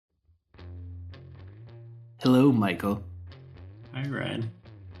Hello, Michael. Hi, Red.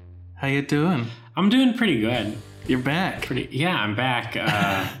 How you doing? I'm doing pretty good. You're back. Yeah, I'm back.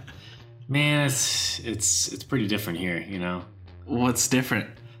 Man, it's pretty different here, you know. What's different?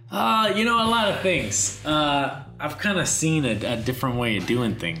 A lot of things. I've kind of seen a different way of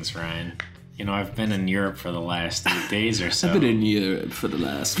doing things, Ryan. You know, I've been in Europe for the last 8 days or so. I've been in Europe for the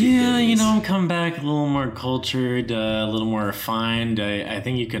last few Yeah, days. you know, I'm coming back a little more cultured, a little more refined. I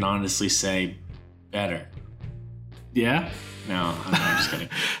think you can honestly say better. Yeah? No, I'm just kidding.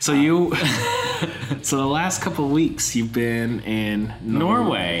 So so the last couple of weeks you've been in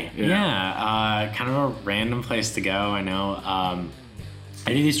Norway. Yeah. Kind of a random place to go, I know. I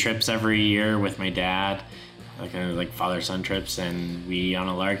do these trips every year with my dad, kind of like father-son trips, and we on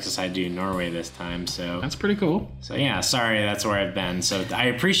a lark decided to do Norway this time. So That's pretty cool. So yeah, sorry, that's where I've been. So I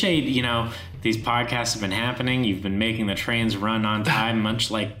appreciate, these podcasts have been happening. You've been making the trains run on time, much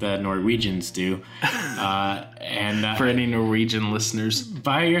like the Norwegians do. For any Norwegian listeners.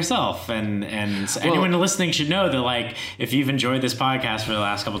 By yourself, and anyone listening should know that, if you've enjoyed this podcast for the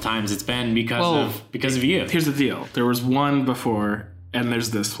last couple times, it's been because of you. Here's the deal. There was one before, and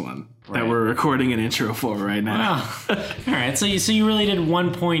there's this one that we're recording an intro for right now. Wow. All right, so you really did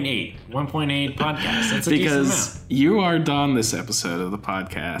 1.8 podcasts. That's a because decent amount. you are on this episode of the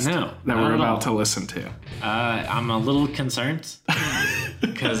podcast that we're about to listen to. I'm a little concerned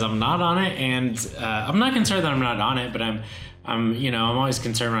because I'm not on it, and I'm not concerned that I'm not on it, but I'm always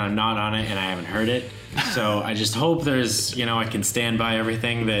concerned when I'm not on it and I haven't heard it. So I just hope there's, I can stand by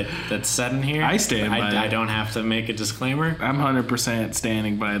everything that's said in here. I stand by it. I don't have to make a disclaimer. I'm 100%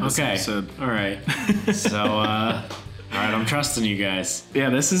 standing by this episode. All right. So, all right, I'm trusting you guys. Yeah,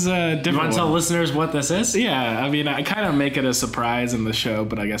 this is a different You want to tell one. listeners what this is? Yeah, I mean, I kind of make it a surprise in the show,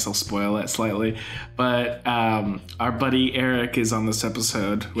 but I guess I'll spoil it slightly. But our buddy Eric is on this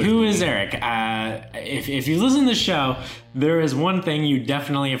episode. Who is Eric? If you listen to the show, there is one thing you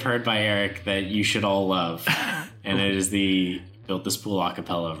definitely have heard by Eric that you should all love, and it is the Built This Pool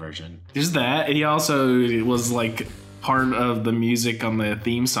acapella version. There's that. He also was part of the music on the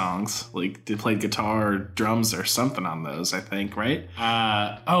theme songs. They played guitar or drums or something on those, I think, right?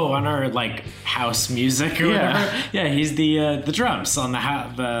 On our house music or whatever. Yeah, he's the drums on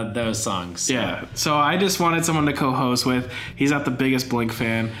those songs. So. Yeah. So I just wanted someone to co-host with. He's not the biggest Blink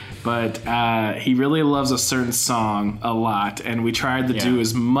fan, but he really loves a certain song a lot, and we tried to do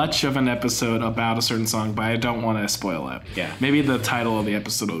as much of an episode about a certain song, but I don't want to spoil it. Yeah. Maybe the title of the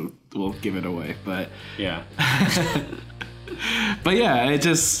episode will give it away, but yeah. But yeah,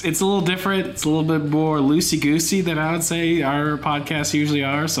 it's a little different. It's a little bit more loosey-goosey than I would say our podcasts usually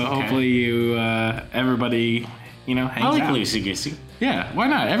are. So hopefully you, everybody, hangs out. I like loosey-goosey. Yeah, why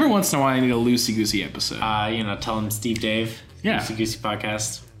not? Every once in a while I need a loosey-goosey episode. Tell him Steve Dave. Yeah. Loosey-goosey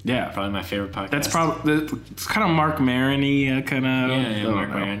podcast. Yeah. Probably my favorite podcast. That's probably, it's kind of Mark Maron-y kind of. Yeah, Mark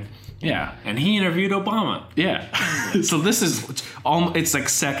Maron. Yeah. And he interviewed Obama. Yeah. So this is,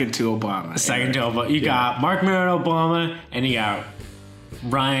 it's second to Obama. Second to Obama. You got Mark Maron, Obama, and you got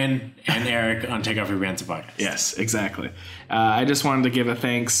Ryan and Eric on Take Off Your Pants podcast. Yes, exactly. I just wanted to give a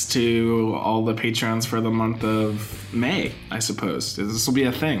thanks to all the patrons for the month of May, I suppose. This will be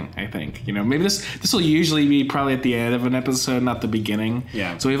a thing, I think. Maybe this will usually be probably at the end of an episode, not the beginning.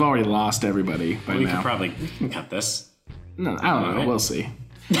 Yeah. So we've already lost everybody by We now. we can cut this. No, I don't know. Right. We'll see.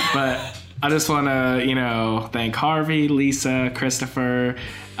 But I just want to, thank Harvey, Lisa, Christopher,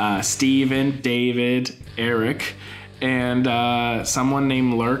 Steven, David, Eric, and someone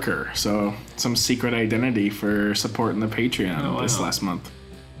named Lurker. So some secret identity for supporting the Patreon this last month.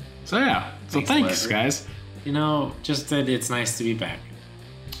 So yeah. So thanks guys. Just that it's nice to be back.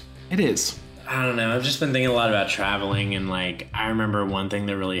 It is. I don't know. I've just been thinking a lot about traveling, and I remember one thing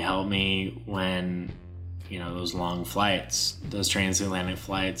that really helped me when, those long flights, those transatlantic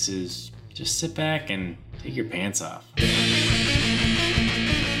flights, is just sit back and take your pants off.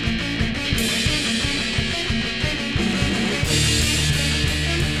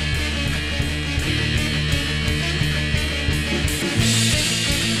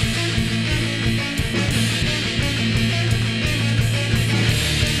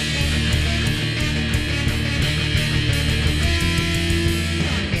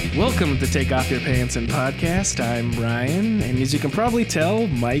 Welcome to Take Off Your Pants and Podcast. I'm Ryan, and as you can probably tell,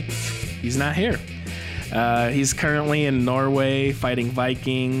 Mike, he's not here. He's currently in Norway fighting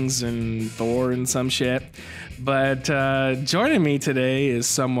Vikings and Thor and some shit. But joining me today is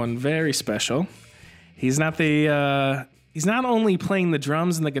someone very special. He's not only playing the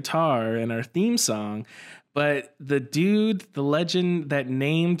drums and the guitar in our theme song, but the dude, the legend that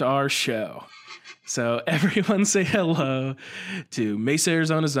named our show. So everyone say hello to Mesa,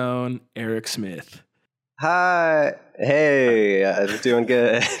 Arizona's own Eric Smith. Hi. Hey, I'm doing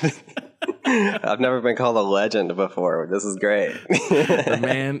good. I've never been called a legend before. This is great. The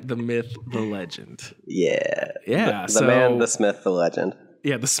man, the myth, the legend. Yeah. Yeah. The man, the Smith, the legend.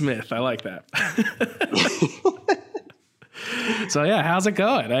 Yeah, the Smith. I like that. So yeah, how's it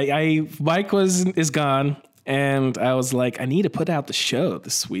going? Mike is gone, and I was like, I need to put out the show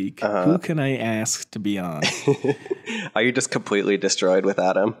this week. Who can I ask to be on? Are you just completely destroyed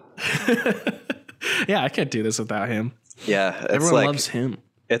without him? Yeah, I can't do this without him. Yeah, Everyone loves him.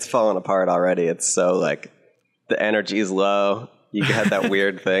 It's falling apart already. It's so like the energy is low. You had that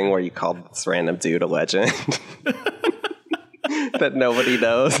weird thing where you called this random dude a legend that nobody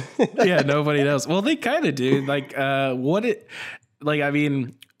knows. Yeah, nobody knows. Well, they kind of do. Like, I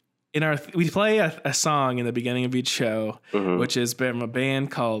mean, we play a song in the beginning of each show, which is from a band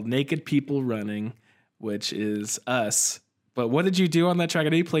called Naked People Running, which is us. But what did you do on that track? I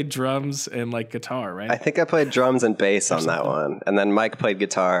know you played drums and like guitar, right? I think I played drums and bass on that one. And then Mike played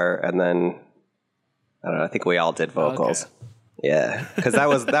guitar, and then I don't know, I think we all did vocals. Okay. Yeah. Because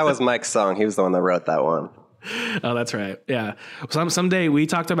that was Mike's song. He was the one that wrote that one. Oh, that's right. Yeah. Someday we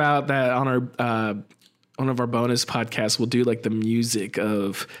talked about that on our one of our bonus podcasts. We'll do like the music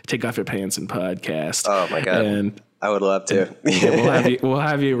of Take Off Your Pants and podcast. Oh my God. And I would love to. Yeah, we'll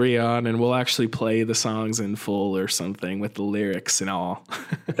have you re-on, and we'll actually play the songs in full or something with the lyrics and all.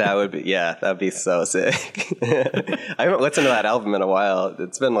 That'd be so sick. I haven't listened to that album in a while.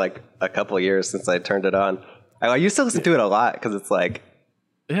 It's been like a couple of years since I turned it on. I used to listen to it a lot because it's like,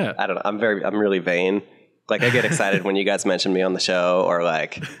 yeah, I don't know. I'm really vain. Like I get excited when you guys mention me on the show, or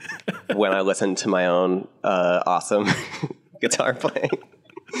like when I listen to my own awesome guitar playing.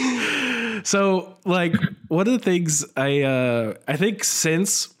 So, like, one of the things I think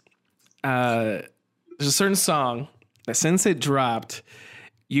since there's a certain song that since it dropped,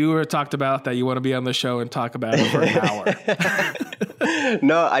 you were talked about that you want to be on the show and talk about it for an hour.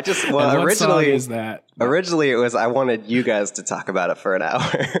 No, originally is that? Originally, it was I wanted you guys to talk about it for an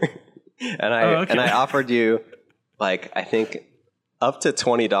hour, and I offered you like I think up to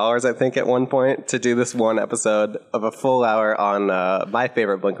 $20, I think, at one point to do this one episode of a full hour on my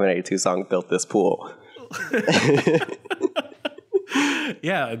favorite Blink-182 song, "Built This Pool."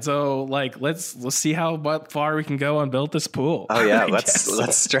 Yeah, and so like let's see how far we can go on "Built This Pool." Oh yeah,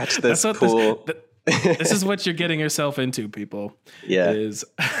 let's stretch this pool. This is what you're getting yourself into, people. Yeah, is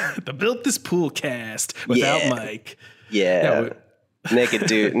the "Built This Pool" cast without Mike. Yeah, naked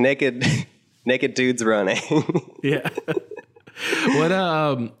dudes running. Yeah.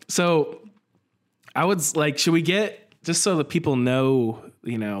 So I would like, should we get, just so that people know,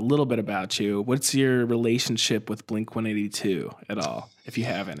 a little bit about you, what's your relationship with Blink-182 at all, if you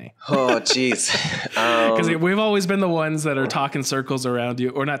have any? Oh, geez. Because we've always been the ones that are talking circles around you,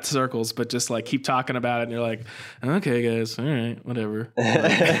 or not circles, but just like keep talking about it. And you're like, okay, guys, all right, whatever.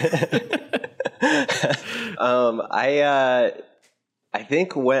 I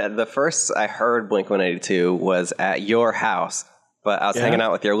think when the first I heard Blink-182 was at your house, but I was hanging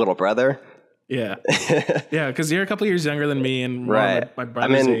out with your little brother. Yeah. Yeah, because you're a couple years younger than me and right. my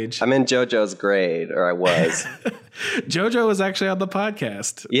brother's age. I'm in JoJo's grade, or I was. JoJo was actually on the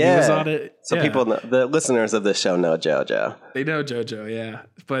podcast. Yeah. He was on it. So people know, the listeners of this show know JoJo. They know JoJo, yeah.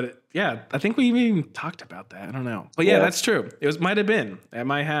 But yeah, I think we even talked about that. I don't know. But yeah, that's true. It might have been at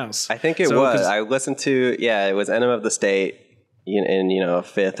my house. I think it was. I listened to, it was Enema of the State in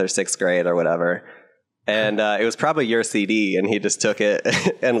 5th or 6th grade or whatever. And it was probably your CD, and he just took it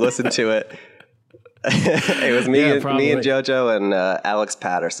and listened to it. It was me and JoJo and Alex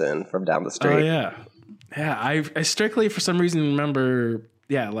Patterson from down the street. Oh yeah, yeah. I strictly for some reason remember,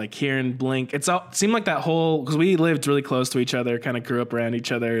 like hearing Blink. It seemed like that whole, because we lived really close to each other, kind of grew up around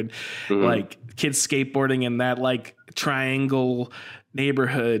each other, and like kids skateboarding in that like triangle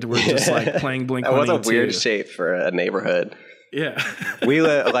neighborhood were just like playing Blink. That was a weird shape for a neighborhood. Yeah, we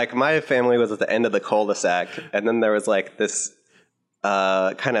like my family was at the end of the cul-de-sac, and then there was like this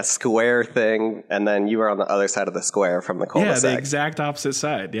kind of square thing, and then you were on the other side of the square from the cul-de-sac. Yeah, the exact opposite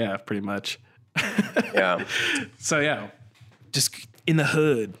side. Yeah, pretty much. Yeah. So just in the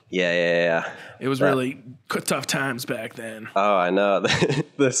hood. Yeah. It was really tough times back then. Oh, I know.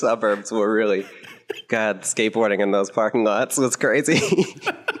 The suburbs were really, God, skateboarding in those parking lots was crazy.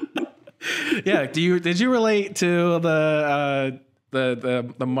 Yeah. Did you relate to the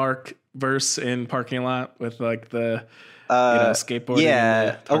Mark verse in Parking Lot with like the skateboarding?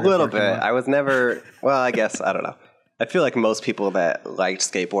 Yeah, a little bit. I was never. Well, I guess I don't know. I feel like most people that liked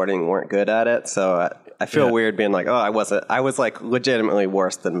skateboarding weren't good at it, so I feel weird being like, oh, I was like legitimately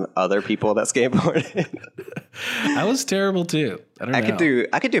worse than other people that skateboarded. I was terrible too. I don't know.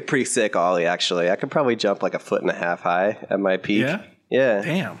 I could do pretty sick ollie, actually. I could probably jump like 1.5 feet high at my peak. Yeah? Yeah.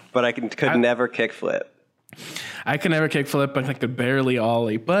 Damn. But I could never kickflip. I could never kickflip, but I could barely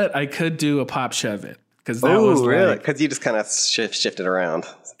ollie. But I could do a pop shove it. Because that was really? Because you just kind of shifted around.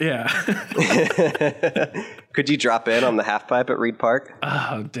 Yeah. Could you drop in on the half pipe at Reed Park?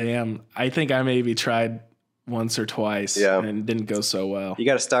 Oh, damn. I think I maybe tried once or twice and didn't go so well. You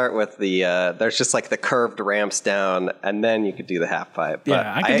got to start with the, there's just like the curved ramps down, and then you could do the half pipe. But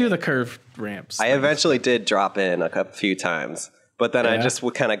yeah, I could do the curved ramps. I eventually did drop in a few times, but then I just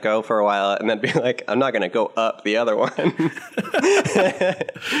would kind of go for a while and then be like, I'm not going to go up the other one.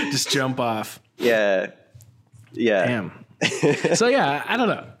 Just jump off. Yeah. Damn. So yeah, I don't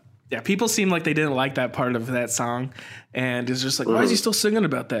know. Yeah, people seem like they didn't like that part of that song, and it's just like, why is he still singing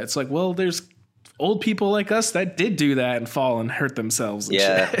about that? It's like, well, there's old people like us that did do that and fall and hurt themselves. And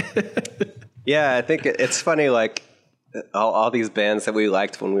shit. Yeah, I think it's funny. Like all these bands that we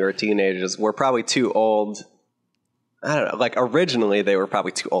liked when we were teenagers were probably too old. I don't know. Like originally, they were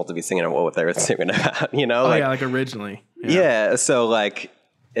probably too old to be singing about what they were singing about. You know? Like originally. Yeah. So like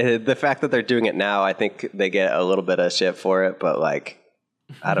the fact that they're doing it now, I think they get a little bit of shit for it. But like,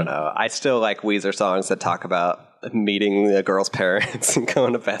 I don't know. I still like Weezer songs that talk about meeting the girl's parents and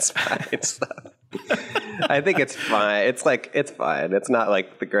going to Best Buy and stuff. I think it's fine. It's fine. It's not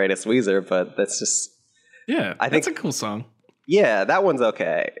like the greatest Weezer, but that's just. Yeah, I think it's a cool song. Yeah, that one's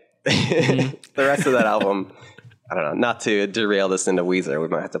okay. The rest of that album, I don't know. Not to derail this into Weezer, we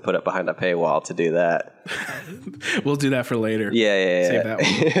might have to put it behind a paywall to do that. We'll do that for later. Yeah. Save that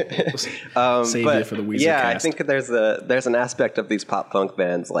one. Save it for the Weezer cast. I think there's an aspect of these pop punk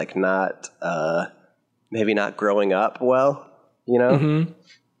bands like not maybe not growing up well, you know? Mm-hmm.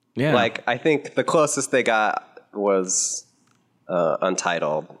 Yeah. Like I think the closest they got was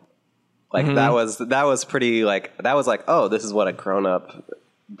Untitled. Like that was pretty like that was like, oh, this is what a grown up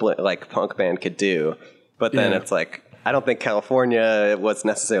like punk band could do. But then it's like, I don't think California was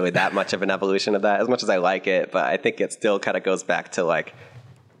necessarily that much of an evolution of that, as much as I like it. But I think it still kind of goes back to like,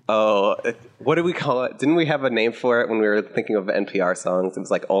 oh, what do we call it? Didn't we have a name for it when we were thinking of NPR songs? It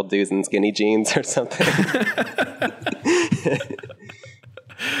was like old dudes in skinny jeans or something.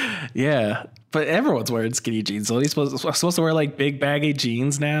 Yeah, but everyone's wearing skinny jeans. So he's supposed to wear like big baggy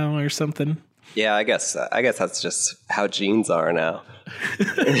jeans now or something. Yeah, I guess that's just how jeans are now.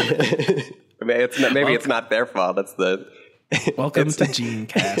 Maybe it's not their fault. It's the welcome to Gene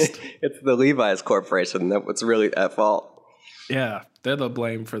Cast. It's the Levi's Corporation that's really at fault. Yeah, they're the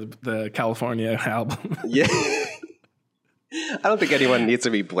blame for the California album. Yeah, I don't think anyone needs to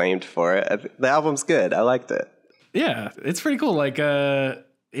be blamed for it. The album's good. I liked it. Yeah, it's pretty cool. Like,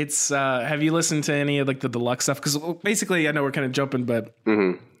 it's have you listened to any of like the deluxe stuff? Because basically, I know we're kind of jumping, but.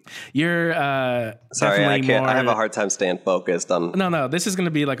 Mm-hmm. You're sorry, I can't. I have a hard time staying focused on. No. This is going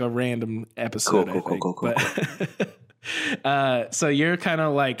to be like a random episode. Cool. But, so you're kind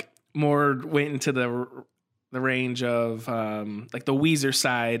of like more went into the range of like the Weezer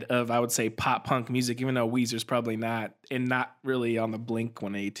side of, I would say, pop punk music, even though Weezer's probably not, and not really on the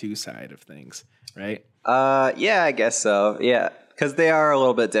Blink-182 side of things, right? Yeah, I guess so. Yeah, because they are a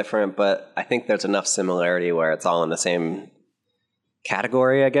little bit different, but I think there's enough similarity where it's all in the same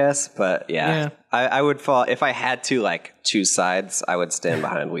category, I guess. But yeah. I would fall if I had to like choose sides. I would stand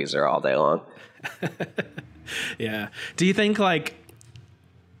behind Weezer all day long. Yeah. Do you think like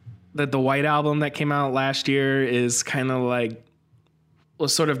that the White Album that came out last year is kind of like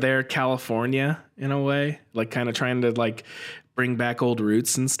was sort of their California in a way, like kind of trying to like bring back old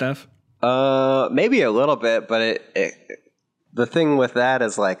roots and stuff? Maybe a little bit, but the thing with that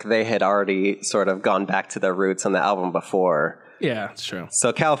is like they had already sort of gone back to their roots on the album before. Yeah, it's true.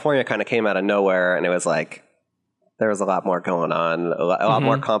 So California kind of came out of nowhere, and it was like there was a lot more going on, a lot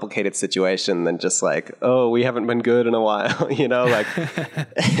more complicated situation than just like, oh, we haven't been good in a while, you know, like.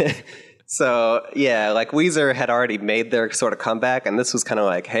 So yeah, like Weezer had already made their sort of comeback, and this was kind of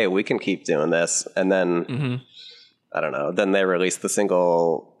like, hey, we can keep doing this, and then I don't know. Then they released the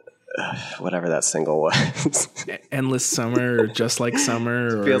single. Whatever that single was. Endless Summer or Just Like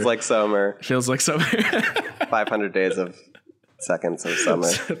Summer. Or Feels Like Summer. Feels Like Summer. 500 Days of Seconds of Summer.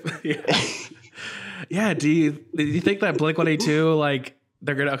 Yeah. Do you think that Blink-182, like,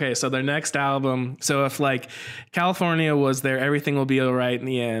 they're gonna, okay, so their next album, so if like California was their Everything Will Be Alright in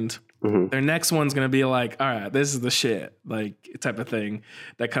the end, their next one's gonna be like, all right, this is the shit, like type of thing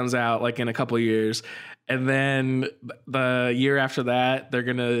that comes out like in a couple years. And then the year after that, they're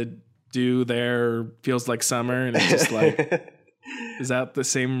going to do their Feels Like Summer. And it's just like, Is that the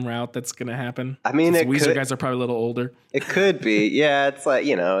same route that's going to happen? I mean, Since Weezer guys are probably a little older. It could be. Yeah, it's like,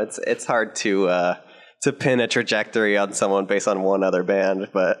 it's hard to pin a trajectory on someone based on one other band,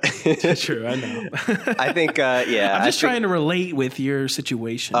 but True, I know. I think yeah. I'm just trying to relate with your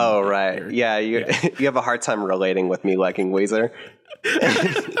situation. Oh, right. Yeah, you have a hard time relating with me liking Weezer.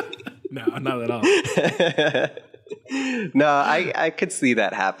 No, not at all. No, I could see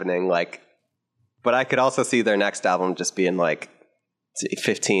that happening, like, but I could also see their next album just being like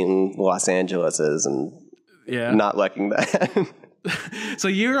 15 Los Angeleses and not liking that. So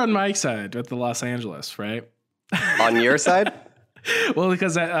you're on my side with the Los Angeles, right? On your side? Well,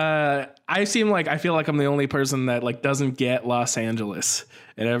 because I feel like I'm the only person that like doesn't get Los Angeles,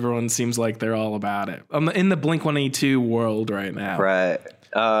 and everyone seems like they're all about it. I'm in the Blink-182 world right now. Right.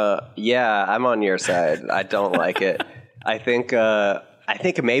 Yeah, I'm on your side. I don't like it. I think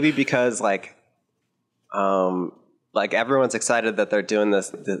maybe because like everyone's excited that they're doing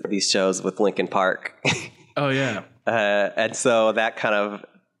these shows with Linkin Park. Oh yeah. And so that kind of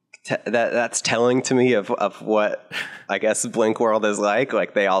that's telling to me of what I guess Blink world is like.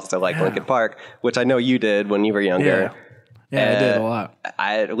 Like they also like Linkin Park, which I know you did when you were younger. Yeah, I did a lot.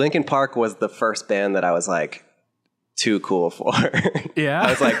 Linkin Park was the first band that I was like too cool for. Yeah. I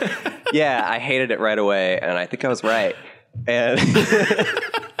was like, yeah, I hated it right away, and I think I was right. And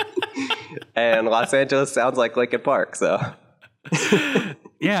and Los Angeles sounds like Linkin Park, so.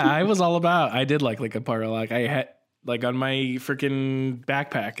 Yeah, I did like Linkin Park a lot. I had like on my freaking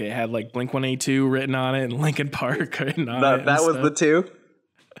backpack, it had like Blink-182 written on it and Linkin Park written on it. That was the two?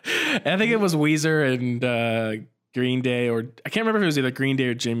 I think it was Weezer and Green Day, or I can't remember if it was either Green Day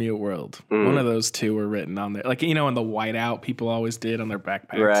or Jimmy Eat World. One of those two were written on there. Like, in the whiteout people always did on their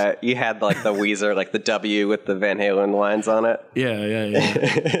backpacks. Right. You had like the Weezer, like the W with the Van Halen lines on it.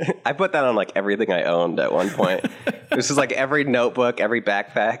 Yeah. I put that on like everything I owned at one point. It was just like every notebook, every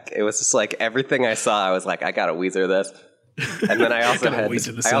backpack. It was just like everything I saw, I was like, I gotta Weezer this. And then I also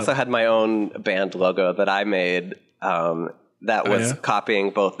had my own band logo that I made that was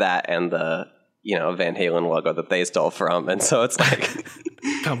copying both that and the Van Halen logo that they stole from, and so it's like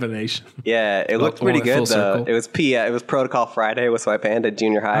combination. Yeah, it looked pretty good though. It was it was Protocol Friday was my band at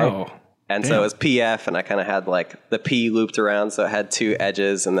junior high, and so it was PF, and I kind of had like the P looped around, so it had two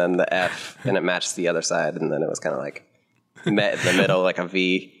edges, and then the F, and it matched the other side, and then it was kind of like met in the middle like a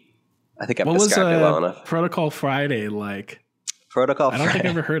V. I think I've described it well enough. Protocol Friday like? Protocol Friday. I don't think I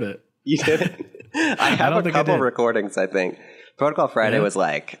ever heard it. You didn't? I have a couple recordings, I think. Protocol Friday was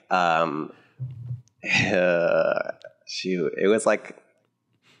like. It was like,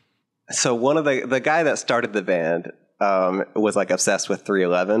 so one of the guy that started the band was like obsessed with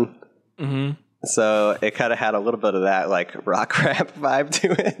 311. Mm-hmm. So it kind of had a little bit of that like rock rap vibe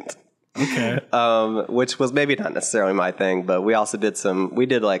to it. Okay. Which was maybe not necessarily my thing, but we also did I'll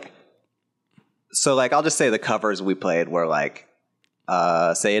just say the covers we played were like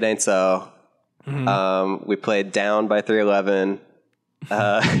Say It Ain't So. Mm-hmm. We played Down by 311.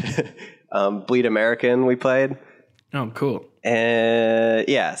 Bleed American we played. Oh, cool. And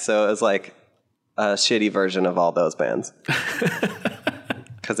yeah, so it was like a shitty version of all those bands.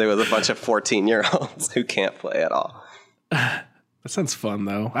 Because it was a bunch of 14-year-olds who can't play at all. That sounds fun,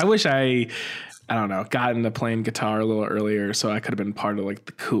 though. I wish I don't know, got into playing guitar a little earlier so I could have been part of like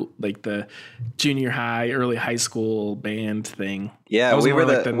the junior high, early high school band thing. Yeah, we were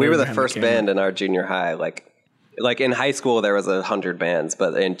the first band in our junior high, like in high school there was 100 bands,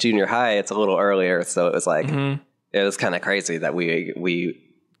 but in junior high it's a little earlier, so it was like it was kind of crazy that we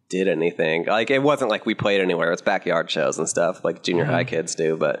did anything. Like it wasn't like we played anywhere. It was backyard shows and stuff like junior high kids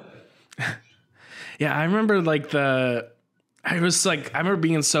do, but yeah, I remember I remember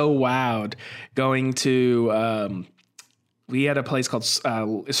being so wowed going to we had a place called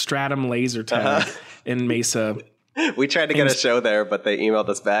Stratum Laser Tag in Mesa. We tried to get a show there, but they emailed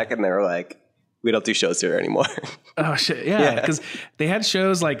us back and they were like, we don't do shows here anymore. Oh shit! Yeah, because they had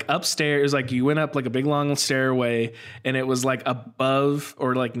shows like upstairs. Like you went up like a big long stairway, and it was like above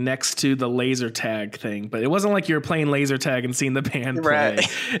or like next to the laser tag thing. But it wasn't like you were playing laser tag and seeing the band play.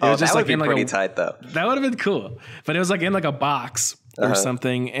 It was just that like would be pretty tight though. That would have been cool. But it was like in like a box or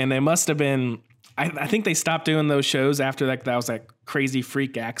something, and it must have been. I think they stopped doing those shows after that was that crazy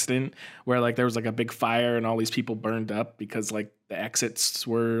freak accident where like there was like a big fire and all these people burned up because like the exits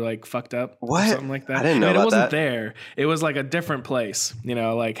were like fucked up or something like that. I didn't know about it wasn't that. There. It was like a different place,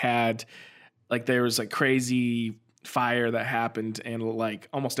 like had like there was a crazy fire that happened and like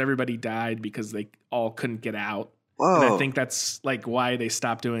almost everybody died because they all couldn't get out. Whoa. And I think that's like why they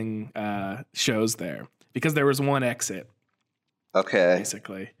stopped doing shows there because there was one exit. Okay.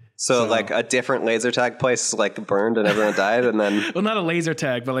 basically. So like a different laser tag place like burned and everyone died, and then Well, not a laser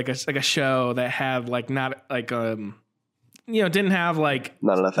tag, but like a show that had like not like didn't have like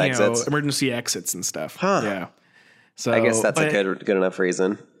not enough exits. emergency exits and stuff. Huh. Yeah. So I guess that's a good enough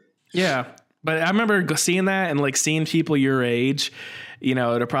reason. Yeah. But I remember seeing that and like seeing people your age, it'd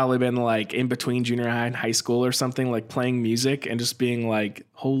have probably been like in between junior high and high school or something, like playing music and just being like,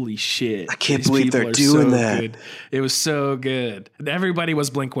 holy shit. I can't believe they're doing that. Good. It was so good. Everybody was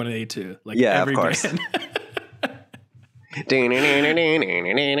Blink-182. Like every of course. band. They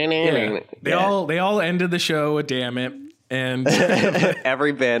They all ended the show with Damn It. And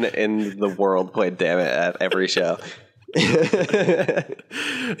every band in the world played Damn It at every show. No,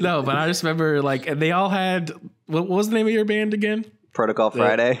 but I just remember like they all had, what was the name of your band again? Protocol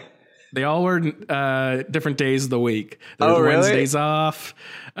Friday. They all were different days of the week. There Oh, was really? Wednesdays off.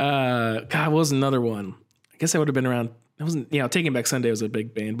 God, what was another one? I guess that would have been around. It wasn't, Taking Back Sunday was a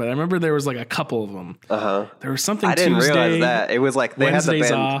big band, but I remember there was like a couple of them. There was something. I didn't Tuesday, realize that. It was like they Wednesdays had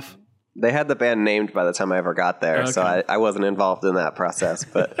the band off. They had the band named by the time I ever got there, so I wasn't involved in that process.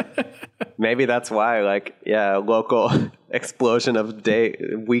 But maybe that's why, local explosion of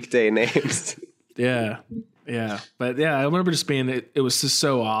weekday names. Yeah. But yeah, I remember just being, it was just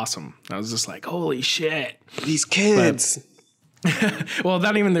so awesome. I was just like, holy shit. These kids. Well,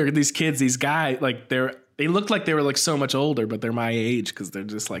 not even these kids, these guys, like they looked like they were like so much older, but they're my age because they're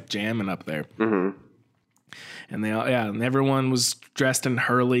just like jamming up there. Mm-hmm. And and everyone was dressed in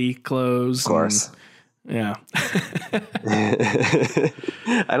Hurley clothes. Of course. Yeah. I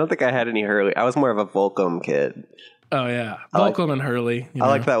don't think I had any Hurley. I was more of a Volcom kid. Oh yeah, Volcom and Hurley. I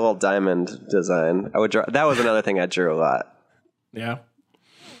like that little diamond design. I would draw. That was another thing I drew a lot. Yeah.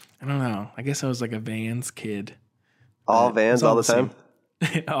 I don't know. I guess I was like a Vans kid. All Vans all the time?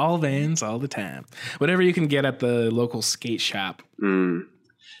 All Vans all the time. Whatever you can get at the local skate shop.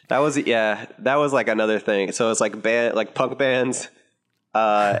 That was like another thing. So it's like punk bands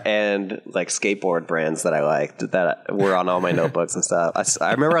and like skateboard brands that I liked that were on all my notebooks and stuff.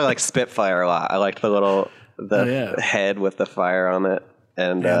 I remember I liked Spitfire a lot. I liked the head with the fire on it.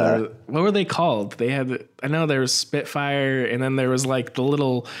 And what were they called? I know there was Spitfire, and then there was like the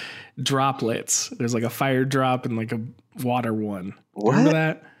little droplets. There's like a fire drop and like a water one. What? Remember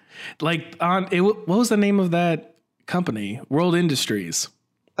that? Like what was the name of that company? World Industries.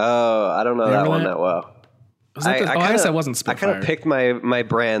 Oh, I don't know that one that well. I guess that wasn't Spitfire. I kind of picked my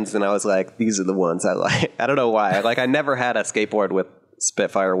brands, and I was like, these are the ones I like. I don't know why. Like, I never had a skateboard with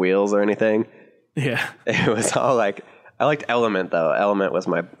Spitfire wheels or anything. Yeah. It was all like, I liked Element, though. Element was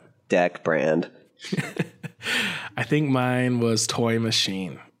my deck brand. I think mine was Toy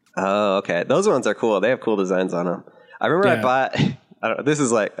Machine. Oh, okay. Those ones are cool. They have cool designs on them. I remember I bought... I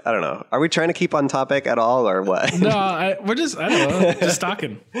don't know. Are we trying to keep on topic at all or what? No, we're just, I don't know, just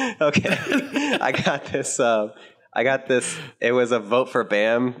talking. Okay. I got this. It was a Vote for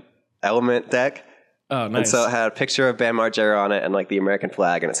BAM Element deck. Oh, nice. And so it had a picture of Bam Margera on it and like the American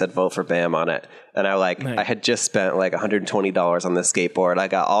flag, and it said Vote for BAM on it. And I had just spent like $120 on this skateboard. I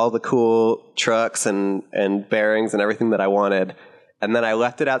got all the cool trucks and bearings and everything that I wanted. And then I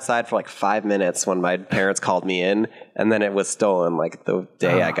left it outside for like 5 minutes when my parents called me in, and then it was stolen like the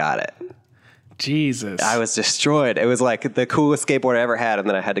day I got it. Jesus. I was destroyed. It was like the coolest skateboard I ever had, and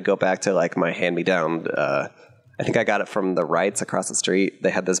then I had to go back to like my hand-me-down. I think I got it from the Wrights across the street.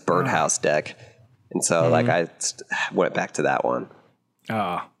 They had this birdhouse deck, and so I went back to that one.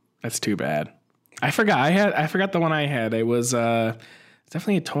 Oh, that's too bad. I forgot the one I had. It was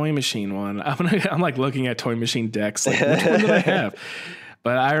definitely a Toy Machine one. I'm like looking at Toy Machine decks. Like, which one did I have?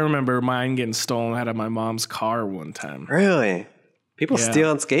 But I remember mine getting stolen out of my mom's car one time. Really? People steal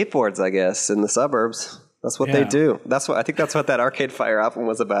on skateboards, I guess, in the suburbs. That's what they do. I think that's what that Arcade Fire album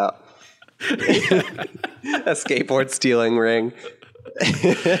was about. A skateboard stealing ring.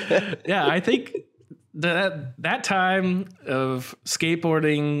 Yeah, I think that time of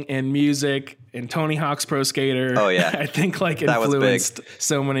skateboarding and music and Tony Hawk's Pro Skater. Oh yeah, I think like influenced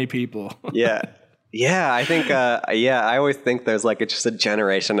so many people. Yeah. I think. I always think there's like just a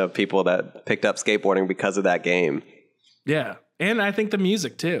generation of people that picked up skateboarding because of that game. Yeah, and I think the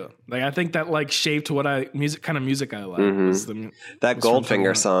music too. Like I think that like shaped what kind of music I like. Mm-hmm. That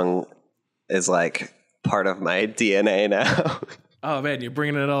Goldfinger song is like part of my DNA now. Oh man, you're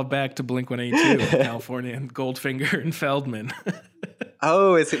bringing it all back to Blink-182, California, and Goldfinger and Feldman.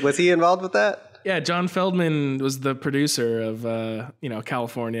 Oh, was he involved with that? Yeah, John Feldman was the producer of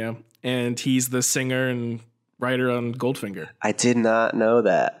California, and he's the singer and writer on Goldfinger. I did not know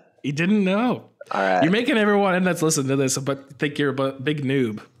that. You didn't know? All right. You're making everyone that's listening to this but think you're a big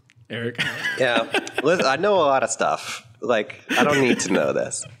noob, Eric. Yeah. Listen, I know a lot of stuff. like, I don't need to know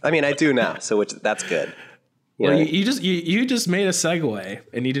this. I mean, I do now, so that's good. Well, you just made a segue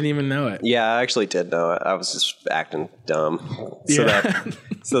and you didn't even know it. Yeah, I actually did know it. I was just acting dumb so that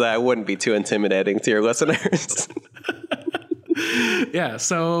I wouldn't be too intimidating to your listeners. Yeah,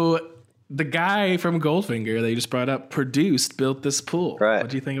 so the guy from Goldfinger that you just brought up produced Built This Pool. Right. What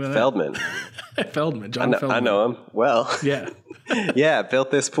do you think about Feldman. that? Feldman, John Feldman. I know him well. Yeah. Yeah,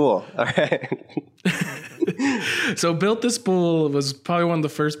 Built This Pool. All right. So Built This Pool was probably one of the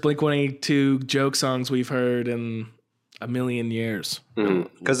first Blink-182 joke songs we've heard in a million years.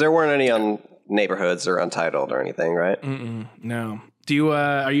 Because there weren't any on Neighborhoods or Untitled or anything, right? No. Do you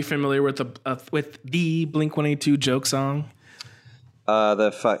are you familiar with the Blink-182 joke song?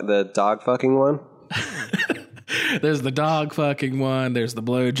 The dog fucking one. There's the dog fucking one. There's the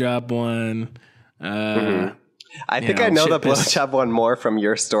blowjob one. I think I know the blowjob one more from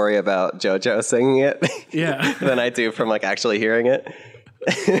your story about JoJo singing it. Yeah. than I do from like actually hearing it.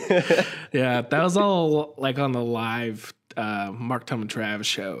 Yeah, that was all like on the live Mark, Tom, and Trav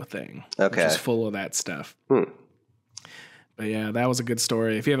show thing. Okay. Which is full of that stuff. But yeah, that was a good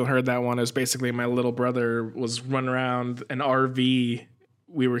story. If you haven't heard that one, it was basically my little brother was running around an RV.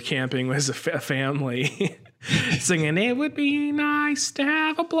 We were camping as a family singing, "It would be nice to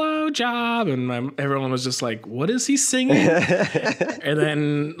have a blowjob." And everyone was just like, "What is he singing?" And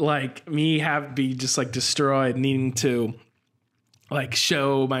then like me be just like destroyed, needing to like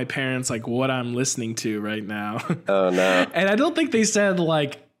show my parents like what I'm listening to right now. Oh no. And I don't think they said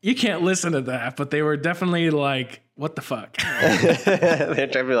like, "You can't listen to that," but they were definitely like, "What the fuck?" They're trying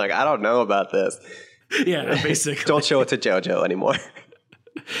to be like, I don't know about this. Yeah, basically. Don't show it to JoJo anymore.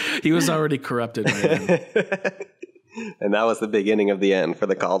 He was already corrupted by then. And that was the beginning of the end for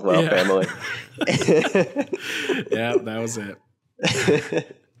the Caldwell family. Yeah, that was it.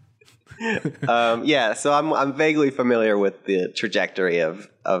 So I'm vaguely familiar with the trajectory of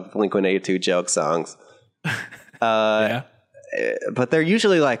Blink-182 joke songs. Yeah. But they're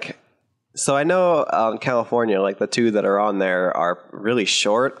usually like, so I know California, like the two that are on there are really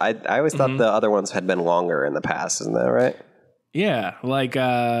short. I always thought the other ones had been longer in the past. Isn't that right? Yeah, like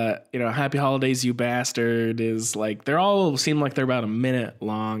Happy Holidays, You Bastard is like, they're all seem like they're about a minute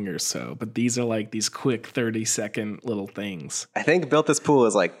long or so, but these are like these quick 30-second little things. I think Built This Pool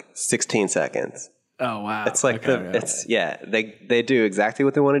is like 16 seconds. Oh wow. It's like they do exactly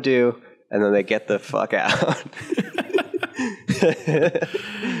what they want to do and then they get the fuck out.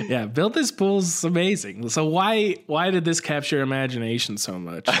 Yeah, Built This Pool's amazing. So why did this capture your imagination so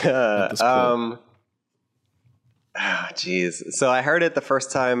much? Oh, geez. So I heard it the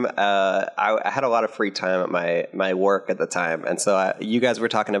first time. I had a lot of free time at my work at the time. And so you guys were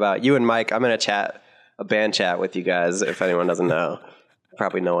talking about, you and Mike, I'm in a band chat with you guys, if anyone doesn't know.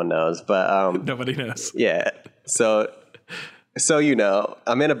 Probably no one knows, but... Nobody knows. Yeah. So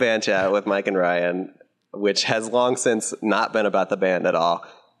I'm in a band chat with Mike and Ryan, which has long since not been about the band at all.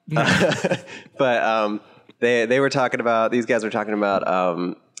 But they were talking about, these guys were talking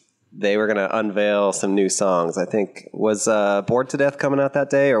about... they were going to unveil some new songs. I think, was Bored to Death coming out that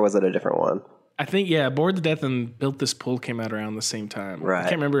day, or was it a different one? I think, Bored to Death and Built This Pool came out around the same time. Right. I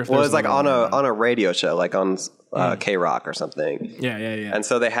can't remember if it was like on a radio show, like on K-Rock or something. Yeah. And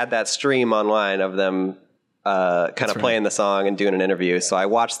so they had that stream online of them kind of playing the song and doing an interview. So I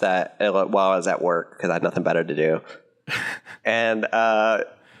watched that while I was at work because I had nothing better to do. And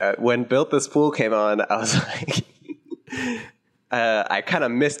when Built This Pool came on, I was like... I kind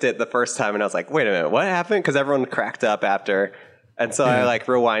of missed it the first time, and I was like, wait a minute, what happened? Because everyone cracked up after. And so I like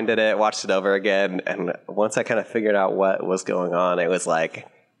rewinded it, watched it over again, and once I kind of figured out what was going on, it was like,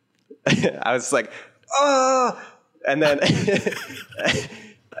 I was like, oh! And then,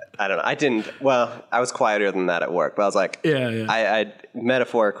 I don't know, I was quieter than that at work, but I was like, I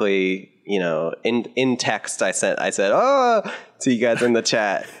metaphorically, in text, I said, oh, to you guys in the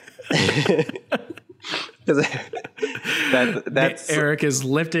chat. That's Eric is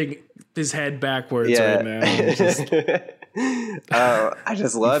lifting his head backwards right now. I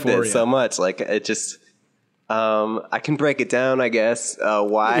just loved it so much. Like it just, I can break it down, I guess.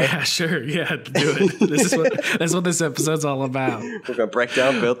 Why? Yeah, sure. Yeah, do it. That's what this episode's all about. We're gonna break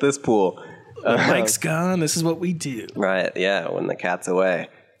down Built This Pool. When Mike's gone, this is what we do. Right? Yeah. When the cat's away.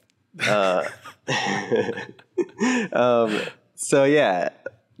 So yeah,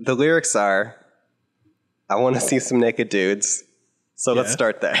 the lyrics are, I want to see some naked dudes. So let's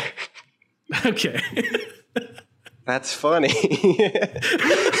start there. Okay. That's funny.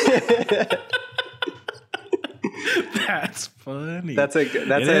 That's funny.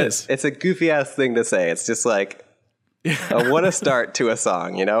 It's a goofy ass thing to say. It's just like, what a start to a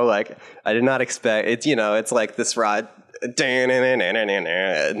song, like I did not expect it. It's like this rod.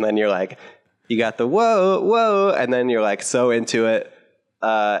 and then you're like, you got the whoa, and then you're like so into it,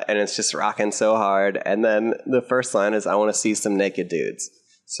 and it's just rocking so hard. And then the first line is, I want to see some naked dudes.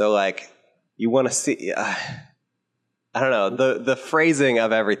 So like, you want to see, I don't know, the phrasing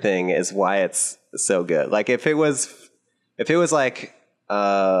of everything is why it's so good. Like if it was like,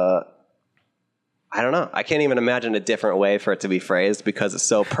 I don't know, I can't even imagine a different way for it to be phrased because it's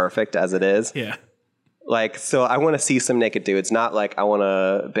so perfect as it is. Yeah. Like, so I want to see some naked dudes, not like I want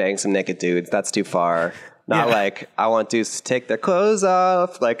to bang some naked dudes. That's too far. Not like I want dudes to take their clothes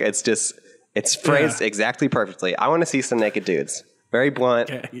off. Like it's phrased exactly perfectly. I want to see some naked dudes. Very blunt,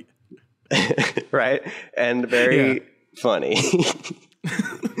 right? And very funny.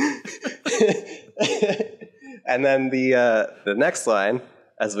 And then the next line,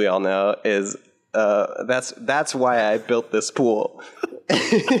 as we all know, is that's why I built this pool.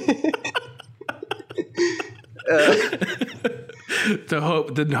 The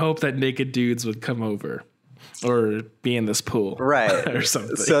hope that naked dudes would come over or be in this pool, right? Or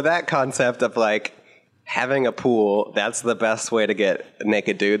something. So that concept of like having a pool, that's the best way to get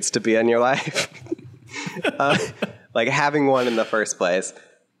naked dudes to be in your life. Like having one in the first place.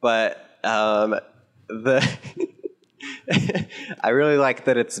 But I really like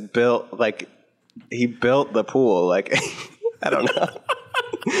that it's built, like he built the pool. Like I don't know.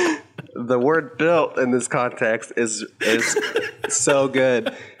 The word built in this context is so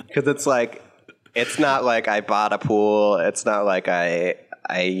good because it's like, it's not like I bought a pool. It's not like I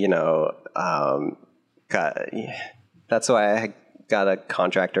that's why I got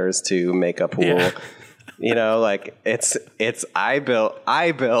contractors to make a pool. Yeah. You know, like it's I built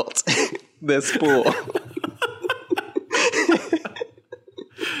this pool.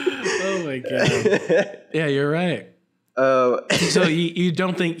 Oh my God. Yeah, you're right. So you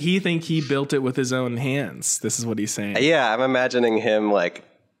don't think he built it with his own hands? This is what he's saying. Yeah, I'm imagining him like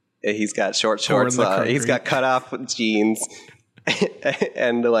he's got short shorts on, he's got cut off jeans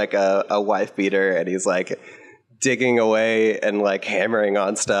and like a wife beater, and he's like digging away and like hammering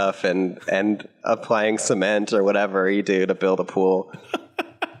on stuff and applying cement or whatever you do to build a pool.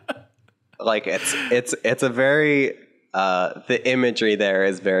 Like it's a very the imagery there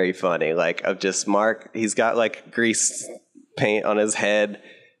is very funny, like of just Mark. He's got like grease paint on his head,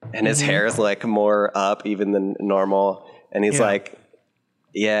 and his hair is like more up even than normal. And he's like,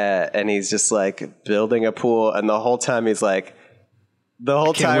 and he's just like building a pool. And the whole time he's like,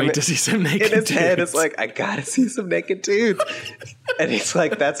 can't wait to see some naked in his dudes. head, it's like, I gotta see some naked dudes. And he's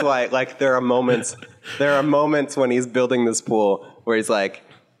like, that's why. Like there are moments when he's building this pool where he's like,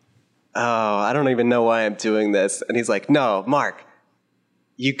 oh, I don't even know why I'm doing this. And he's like, no, Mark,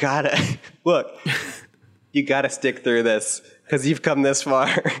 you gotta stick through this because you've come this far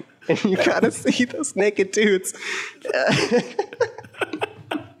and you gotta see those naked dudes.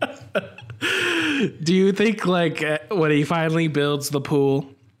 Do you think like when he finally builds the pool,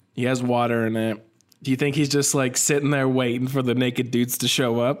 he has water in it, do you think he's just like sitting there waiting for the naked dudes to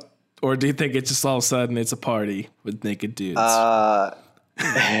show up? Or do you think it's just all of a sudden it's a party with naked dudes?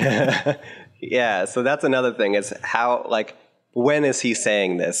 Yeah, so that's another thing is how, like, when is he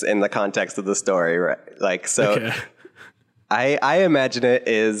saying this in the context of the story, right? Like, so okay. I imagine it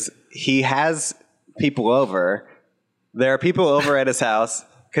is he has people over. There are people over at his house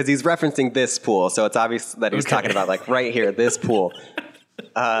because he's referencing this pool, so it's obvious that he's talking about like right here, this pool.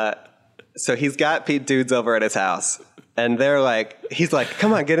 So he's got dudes over at his house, and they're like, he's like,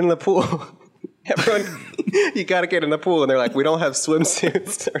 come on, get in the pool. Everyone, you got to get in the pool. And they're like, we don't have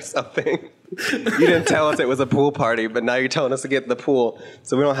swimsuits or something. You didn't tell us it was a pool party, but now you're telling us to get in the pool.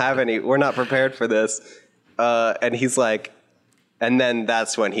 So we don't have any. We're not prepared for this. And he's like, and then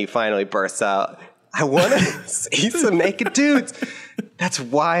that's when he finally bursts out, I want to see some naked dudes. That's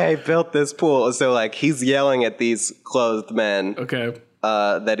why I built this pool. So like he's yelling at these clothed men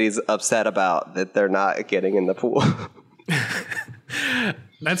that he's upset about that they're not getting in the pool.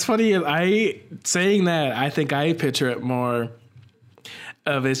 That's funny. Saying that, I think I picture it more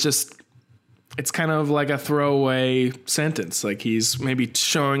of it's kind of like a throwaway sentence. Like he's maybe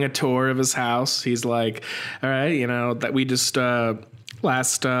showing a tour of his house. He's like, all right, you know, that we just,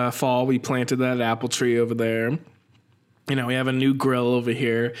 last fall, we planted that apple tree over there. You know, we have a new grill over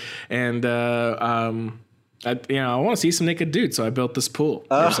here. And, I want to see some naked dudes, so I built this pool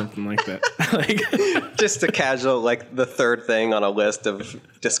or something like that. Like, just a casual, like the third thing on a list of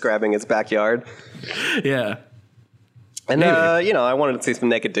describing his backyard. Yeah. And, I wanted to see some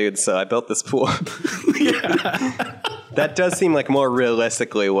naked dudes, so I built this pool. Yeah. That does seem like more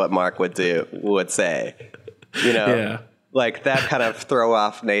realistically what Mark would say. You know? Yeah. Like that kind of throw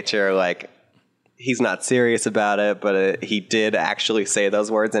off nature, like he's not serious about it, but he did actually say those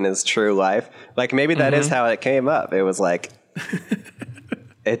words in his true life. Like maybe that is how it came up. It was like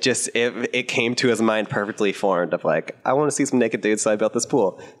it came to his mind perfectly formed of like, I want to see some naked dudes, so I built this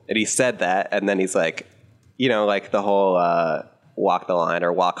pool. And he said that, and then he's like, you know, like the whole walk the line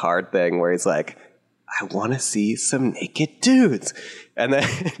or walk hard thing where he's like, I want to see some naked dudes. And then,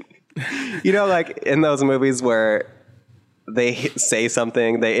 you know, like in those movies where they say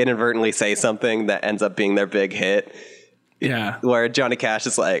something, they inadvertently say something that ends up being their big hit. Yeah. Where Johnny Cash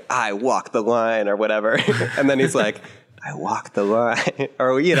is like, I walk the line or whatever. And then he's like, I walk the line.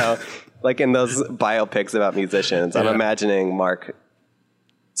 Or, you know, like in those biopics about musicians, I'm imagining Mark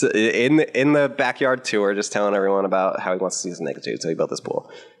in the backyard tour just telling everyone about how he wants to see some naked dude, so he built this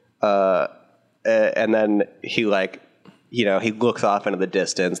pool. And then he like, you know, he looks off into the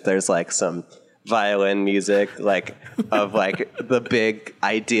distance. There's like some violin music, like of like the big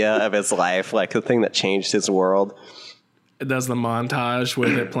idea of his life, like the thing that changed his world. It does the montage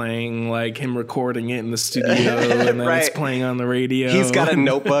with it playing, like him recording it in the studio, and then it's playing on the radio. He's got a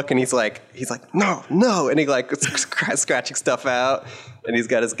notebook, and he's like, no, and he like scratching stuff out, and he's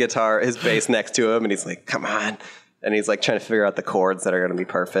got his guitar, his bass next to him, and he's like, come on, and he's like trying to figure out the chords that are going to be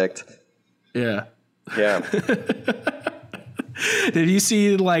perfect. Yeah. Did you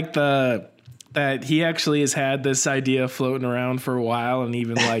see like that he actually has had this idea floating around for a while, and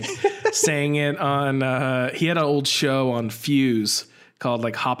even like saying it on he had an old show on Fuse called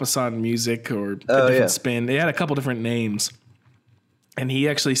like Hoppasan Music or a different spin. They had a couple different names, and he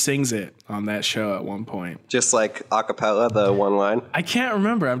actually sings it on that show at one point, just like a cappella, the one line. I can't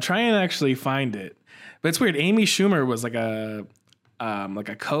remember. I'm trying to actually find it, but it's weird. Amy Schumer was like a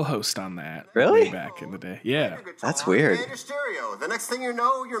co-host on that. Really? Way back in the day. Yeah. That's weird. Stereo. The next thing you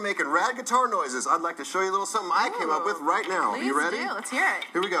know, you're making rad guitar noises. I'd like to show you a little something I came up with right now. Please You ready? do. Let's hear it.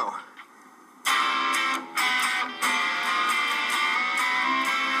 Here we go.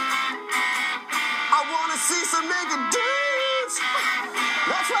 I want to see some naked dudes.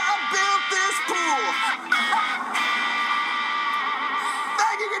 That's why I built this pool.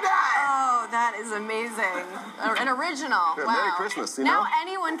 Thank you, good night. Oh, that is amazing. An original. Yeah, wow. Merry Christmas, you now know?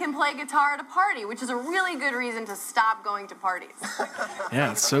 anyone can play guitar at a party, which is a really good reason to stop going to parties.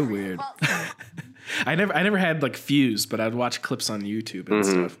 Yeah, it's so weird. Well, I never had like Fuse, but I'd watch clips on YouTube and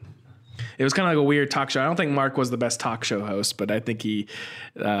stuff. It was kind of like a weird talk show. I don't think Mark was the best talk show host, but I think he,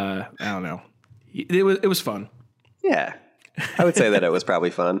 I don't know. It was fun. Yeah. I would say that it was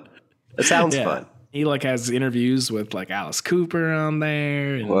probably fun. It sounds fun. He like has interviews with like Alice Cooper on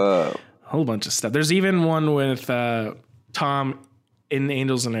there and Whoa. a whole bunch of stuff. There's even one with Tom in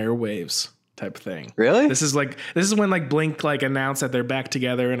Angels and Airwaves type of thing. Really? This is when like Blink like announced that they're back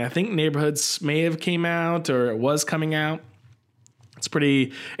together, and I think Neighborhoods may have came out or it was coming out.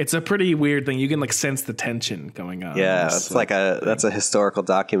 It's a pretty weird thing. You can like sense the tension going on. Yeah, it's like that's a historical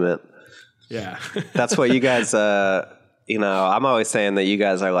document. Yeah. That's what you guys, you know, I'm always saying that you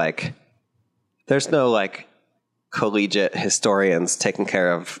guys are like, there's no like collegiate historians taking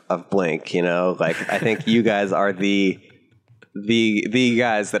care of Blink, you know, like I think you guys are the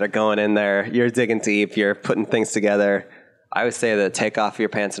guys that are going in there. You're digging deep. You're putting things together. I would say that Take Off Your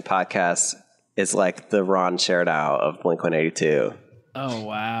Pants and Podcast is like the Ron Chernow of Blink-182. Oh,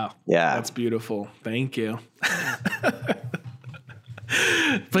 wow. Yeah. That's beautiful. Thank you.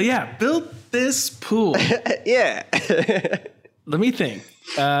 But yeah, build this pool. Yeah. Let me think.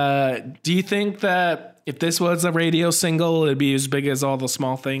 Do you think that if this was a radio single, it'd be as big as All the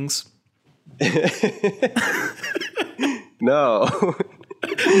Small Things? No.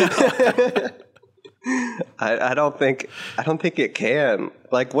 I don't think it can.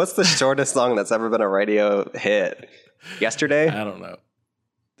 Like, what's the shortest song that's ever been a radio hit? Yesterday? I don't know.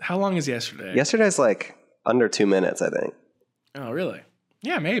 How long is Yesterday? Yesterday's like under 2 minutes, I think. Oh, really?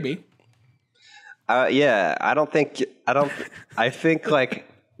 Yeah, maybe. Yeah, I think like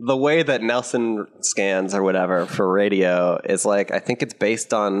the way that Nelson scans or whatever for radio is like, I think it's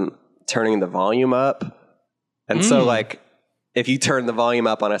based on turning the volume up. And so like, if you turn the volume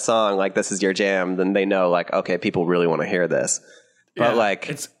up on a song, like this is your jam, then they know like, okay, people really want to hear this. But like,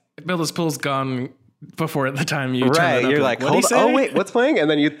 it's Build This Pool's gone before the time you turn it up. You're like, hold on, oh wait, what's playing? And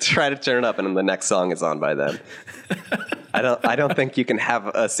then you try to turn it up and then the next song is on by then. I don't think you can have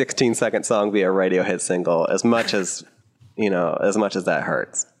a 16-second song be a radio hit single as much as that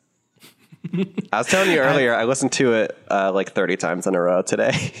hurts. I was telling you earlier, I listened to it like 30 times in a row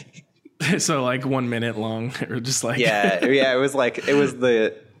today. So like 1 minute long, or just like yeah. It was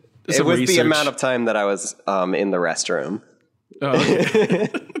the research. amount of time that I was in the restroom. Oh, okay.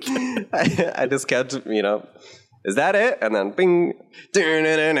 I just kept is that it? And then bing.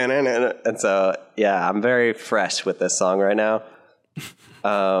 And so, yeah, I'm very fresh with this song right now.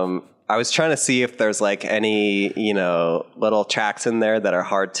 I was trying to see if there's like any, you know, little tracks in there that are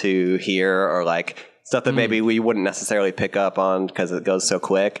hard to hear or like stuff that maybe we wouldn't necessarily pick up on because it goes so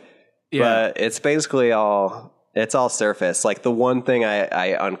quick. Yeah. But it's basically all surface. Like the one thing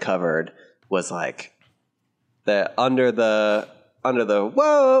I uncovered was like the under the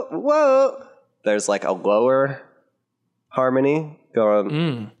whoa, whoa, there's like a lower harmony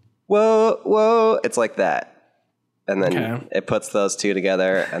going whoa, whoa. It's like that. And then it puts those two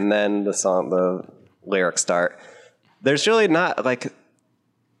together, and then the lyrics start. There's really not like,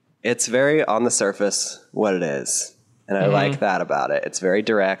 it's very on the surface what it is, and I like that about it. It's very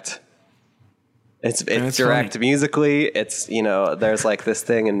direct. It's direct funny. Musically. It's, you know, there's like this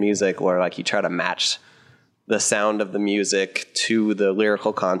thing in music where like you try to match the sound of the music to the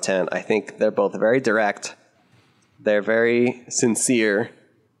lyrical content. I think they're both very direct. They're very sincere.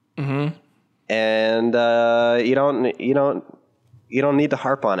 Mm-hmm. And you don't need to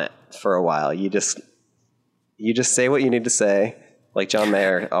harp on it for a while. You just say what you need to say, like John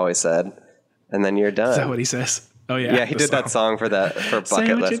Mayer always said, and then you're done. Is that what he says? Oh yeah, yeah. He did that song for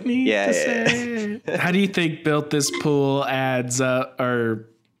Bucket List. Yeah. How do you think "Built This Pool" adds up, or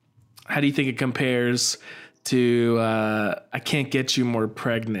how do you think it compares to "I Can't Get You More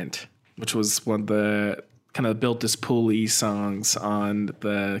Pregnant," which was one of the kind of Built This Pool-y songs on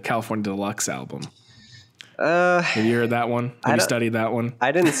the California Deluxe album? Have you heard that one? Have you studied that one?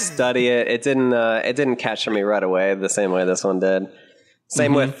 I didn't study it. It didn't catch me right away the same way this one did.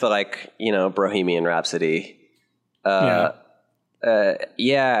 Same with like, you know, Bohemian Rhapsody. Yeah,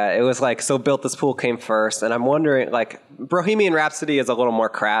 it was like, so Built This Pool came first, and I'm wondering, like, Bohemian Rhapsody is a little more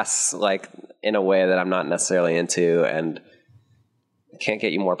crass, like in a way that I'm not necessarily into, and Can't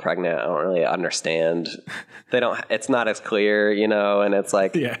Get You More Pregnant, I don't really understand. It's not as clear, you know, and it's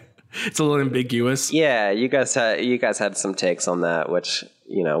like, yeah, it's a little ambiguous. Yeah, you guys had some takes on that, which,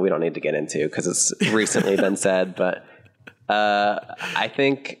 you know, we don't need to get into because it's recently been said, but I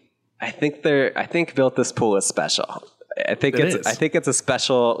think Built This Pool is special. I think it's a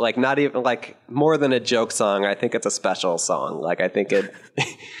special, like, not even like more than a joke song. I think it's a special song. Like, I think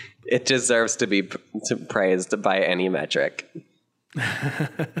it deserves to be praised by any metric.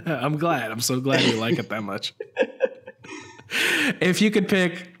 I'm so glad you like it that much. If you could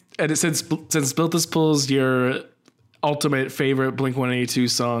pick, and since Built This Pool's your ultimate favorite Blink-182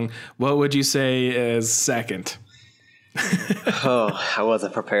 song, what would you say is second? Oh, I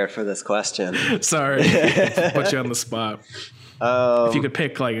wasn't prepared for this question. Sorry, put you on the spot. If you could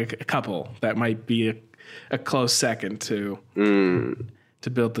pick like a couple that might be a close second to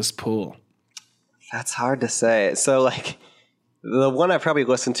Built This Pool. That's hard to say. So like, the one I probably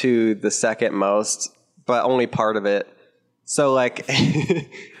listened to the second most, but only part of it. So like,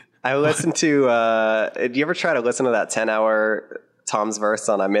 I listened to, did you ever try to listen to that 10-hour Tom's verse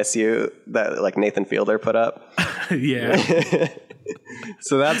on I Miss You that like Nathan Fielder put up? Yeah.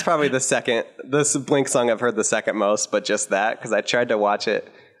 So that's probably this Blink song I've heard the second most, but just that, because I tried to watch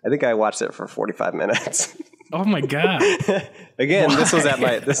it. I think I watched it for 45 minutes. Oh my God. Again, why?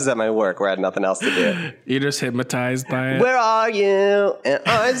 This is at my work where I had nothing else to do. You're just hypnotized by it. Where are you? And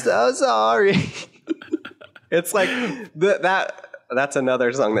I'm so sorry. It's like that's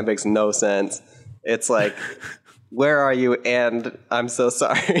another song that makes no sense. It's like, where are you? And I'm so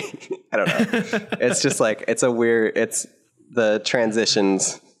sorry. I don't know. It's just like, it's the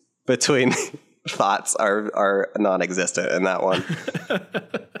transitions between thoughts are non-existent in that one.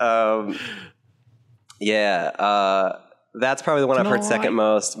 That's probably the one I've heard second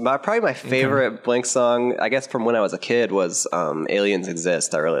most. Probably my favorite Blink song, I guess from when I was a kid, was Aliens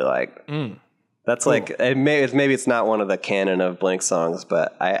Exist. I really like. That's cool. Like, maybe it's not one of the canon of Blink songs,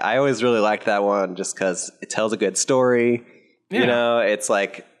 but I always really liked that one just because it tells a good story. Yeah. You know, it's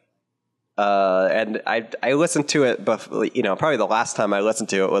like, and I listened to it, you know, probably the last time I listened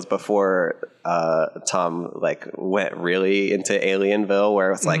to it was before Tom like went really into Alienville, where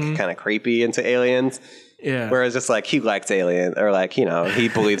it was like kind of creepy into aliens. Yeah. Whereas just like he likes aliens, or like, you know, he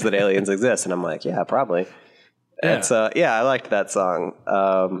believes that aliens exist, and I'm like, yeah, probably. Yeah. It's I liked that song.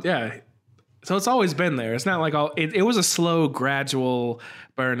 Yeah. So it's always been there. It's not like it was a slow, gradual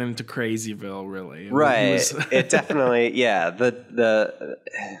burn into Crazyville, really. Right. It definitely, yeah.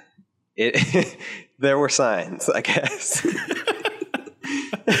 There were signs, I guess.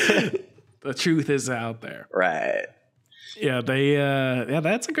 The truth is out there. Right. Yeah,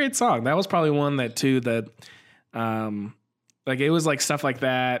 that's a great song. That was probably one that like it was like stuff like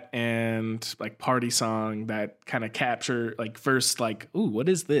that and like party song that kind of capture like first like, ooh, what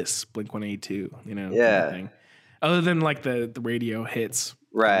is this? Blink-182, you know, yeah. kind of thing. Other than like the radio hits.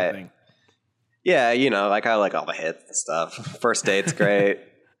 Right. Thing. Yeah, you know, like I like all the hits and stuff. First Date's great.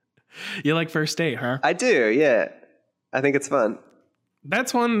 You like First Date, huh? I do, yeah. I think it's fun.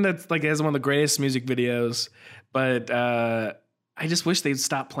 That's one that's like has one of the greatest music videos, but I just wish they'd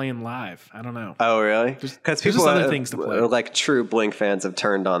stop playing live. I don't know. Oh, really? Because people other things to play. Like true Blink fans have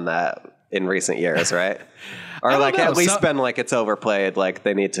turned on that in recent years, right? Or I like don't know. at least been like it's overplayed. Like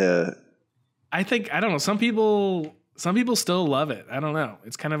they need to. I don't know. Some people still love it. I don't know.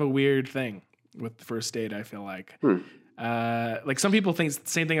 It's kind of a weird thing with First Date. I feel like, like some people think the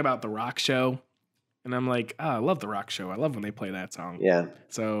same thing about The Rock Show, and I'm like, I love The Rock Show. I love when they play that song. Yeah.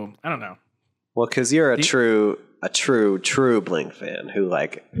 So I don't know. Well, because you're a true Blink fan who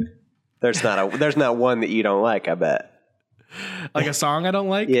like, there's not one that you don't like. I bet. Like a song I don't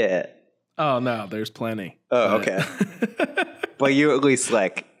like? Yeah. Oh no, there's plenty. Oh, okay. But you at least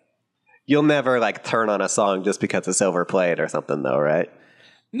like, you'll never like turn on a song just because it's overplayed or something, though, right?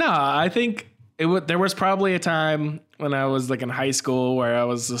 No, I think there was probably a time when I was like in high school where I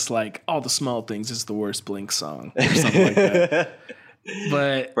was just like, All the Small Things is the worst Blink song or something like that.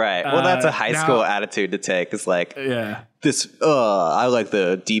 But right. Well, that's a high school attitude to take. It's like, yeah, this. I like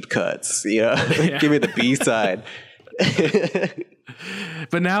the deep cuts. You know, give me the B side.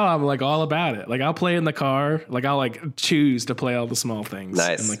 But now I'm like all about it. Like I'll play in the car. Like I'll like choose to play All the Small Things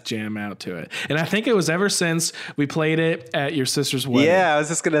and like jam out to it. And I think it was ever since we played it at your sister's wedding. Yeah, I was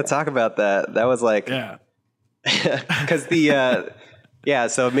just gonna talk about that. That was like, yeah, because the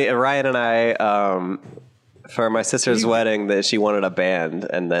So Ryan and I, for my sister's wedding, that she wanted a band,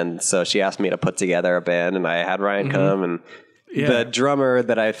 and then so she asked me to put together a band, and I had Ryan come, and the drummer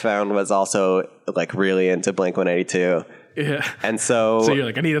that I found was also like really into Blink-182. Yeah. And so you're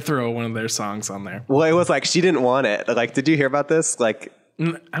like, I need to throw one of their songs on there. Well, it was like she didn't want it. Like, did you hear about this? Like,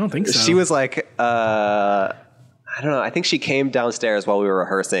 I don't think so. She was like, I don't know. I think she came downstairs while we were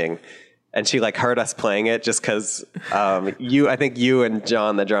rehearsing, and she like heard us playing it just because I think you and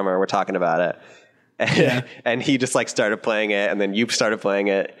John, the drummer, were talking about it. And, and he just like started playing it, and then you started playing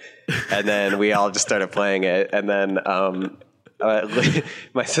it, and then we all just started playing it, and then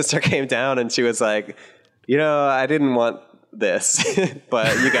my sister came down and she was like, you know, I didn't want this,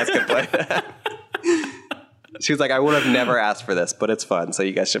 but you guys can play that. She was like, I would have never asked for this, but it's fun, so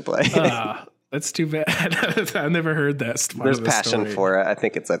you guys should play. That's too bad. I've never heard that. There's passion for it. I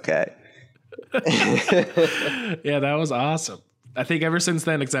think it's okay. Yeah, that was awesome. I think ever since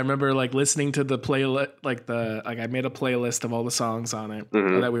then, because I remember like listening to the playlist, like I made a playlist of all the songs on it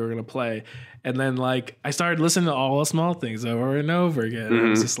that we were gonna play, and then like I started listening to All the Small Things over and over again. I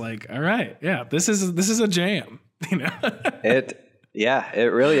was just like, all right, yeah, this is a jam, you know. It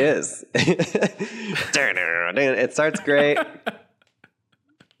really is. It starts great.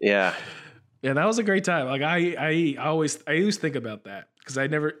 Yeah, that was a great time. Like I always think about that. Because I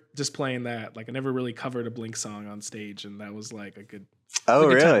never just playing that, like I never really covered a Blink song on stage, and that was like a good. Oh,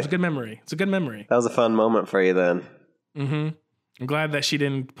 really? Time. It's a good memory. It's a good memory. That was a fun moment for you then. Mm-hmm. I'm glad that she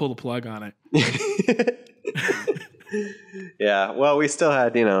didn't pull the plug on it. Yeah. Well, we still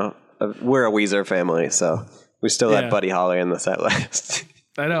had, you know, we're a Weezer family, so we still had Buddy Holly in the set list.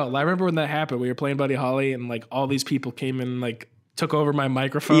 I know. I remember when that happened. We were playing Buddy Holly, and like all these people came and like took over my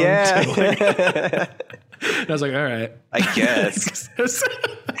microphone. Yeah. And I was like, all right. I guess.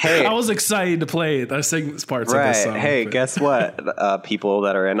 Hey. I was excited to play the sing parts of this song. Hey, guess what? People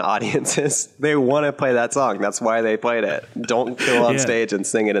that are in audiences, they want to play that song. That's why they played it. Don't go on stage and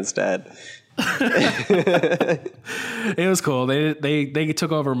sing it instead. It was cool. They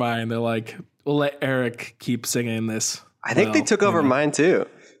took over mine. They're like, we'll let Eric keep singing this. I think they took over mine too.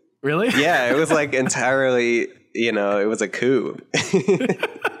 Really? Yeah, it was like entirely, you know, it was a coup.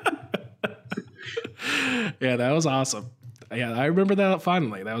 Yeah, that was awesome. Yeah, I remember that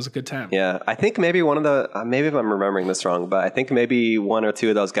fondly. That was a good time. Yeah, I think maybe one of the, maybe if I'm remembering this wrong, but I think maybe one or two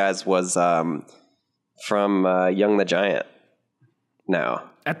of those guys was from Young the Giant now.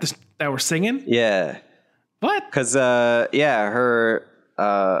 That were singing? Yeah. What? Because, her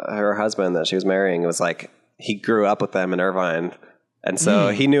husband that she was marrying was like, he grew up with them in Irvine. And so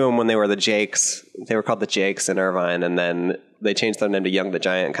he knew them when they were the Jakes. They were called the Jakes in Irvine. And then they changed their name to Young the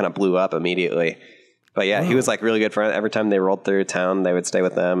Giant and kind of blew up immediately. But yeah, he was like really good friend. Every time they rolled through town, they would stay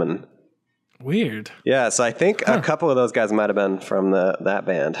with them. And weird. Yeah, so I think a couple of those guys might have been from that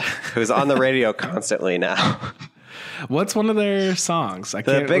band, who's on the radio constantly now. What's one of their songs?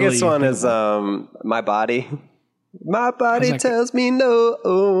 The biggest one is My Body. My body tells me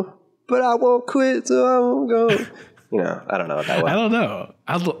no, but I won't quit, so I won't go. You know, I don't know what that was. I don't know.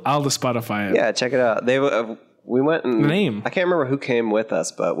 I'll just Spotify it. Yeah, check it out. We went and the name. I can't remember who came with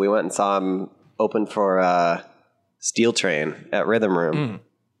us, but we went and saw him open for Steel Train at Rhythm Room.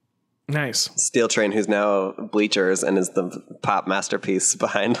 Nice. Steel Train, who's now Bleachers and is the pop masterpiece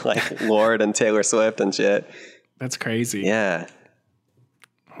behind like Lorde and Taylor Swift and shit. That's crazy. Yeah.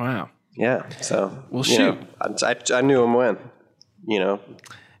 Wow. Yeah. So, Well, you know, shoot. I knew him when, you know,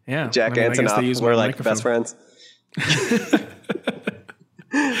 Yeah. Jack I guess they Antonoff, use we're my like best friends.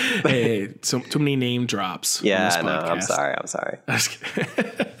 Hey, so too many name drops. Yeah, on this I know. I'm podcast. sorry.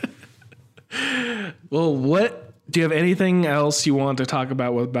 Well, what do you have anything else you want to talk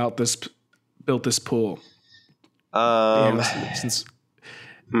about this built this pool? Is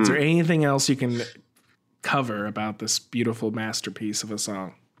there anything else you can cover about this beautiful masterpiece of a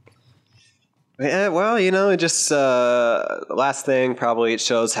song? Yeah, well, you know, just last thing, probably it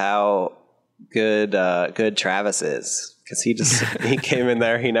shows how good Travis is, because he came in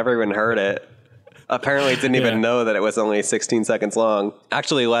there, he never even heard it. Apparently didn't even know that it was only 16 seconds long.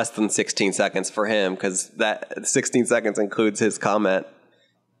 Actually less than 16 seconds for him, because that 16 seconds includes his comment.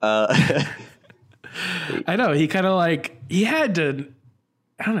 I know, he kind of like, he had to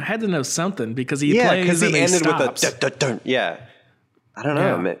know something, because he plays because and he ended stops. with a dun, dun, dun. Yeah. I don't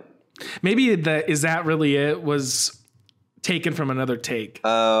know. Yeah. Maybe is that really it? Was taken from another take.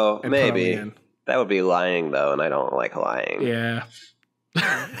 Oh, and put on the maybe. end. That would be lying, though, and I don't like lying. Yeah. We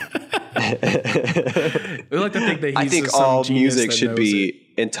like to think that he's I think some all genius music that should knows be it.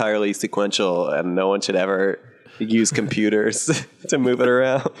 entirely sequential, and no one should ever use computers to move it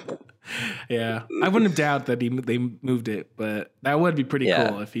around. Yeah, I wouldn't doubt that they moved it, but that would be pretty Yeah.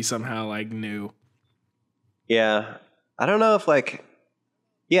 cool if he somehow like knew. Yeah. I don't know if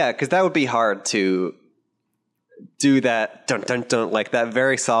because that would be hard to do that dun dun dun, like that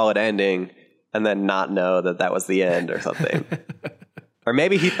very solid ending, and then not know that was the end or something. Or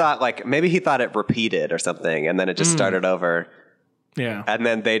maybe he thought it repeated or something, and then it just started over, Yeah, and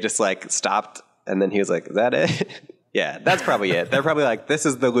then they just like stopped, and then he was like, "Is that it?" Yeah, that's probably it. They're probably like, "This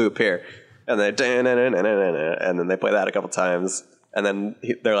is the loop here," and then and then they play that a couple times, and then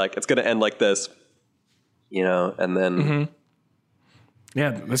they're like, "It's gonna end like this," you know, and then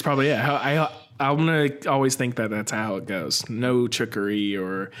yeah, that's probably it. I'm gonna always think that that's how it goes. No trickery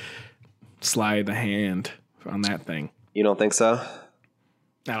or slide the hand on that thing. you don't think so?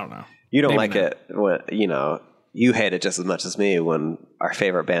 I don't know. You don't Maybe like not. it when, you know, you hate it just as much as me when our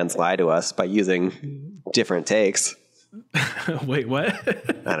favorite bands lie to us by using different takes. Wait, what?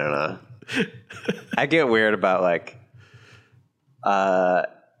 I don't know. I get weird about like, that's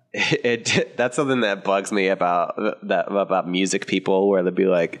something that bugs me about music people, where they'll be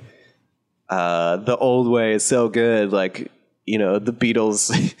like, the old way is so good. Like, you know, the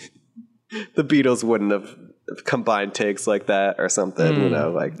Beatles wouldn't have combined takes like that or something, you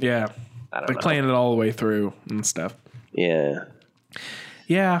know, like, Yeah, I don't like know. playing it all the way through and stuff. Yeah.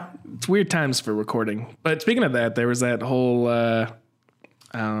 Yeah, it's weird times for recording. But speaking of that, there was that whole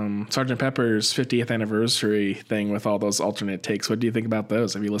Sgt. Pepper's 50th anniversary thing with all those alternate takes. What do you think about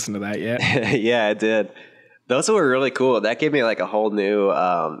those? Have you listened to that yet? Yeah, I did. Those were really cool. That gave me like a whole new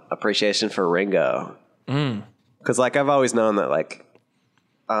appreciation for Ringo. Because like I've always known that like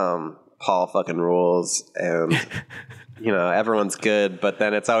Paul fucking rules and you know everyone's good, but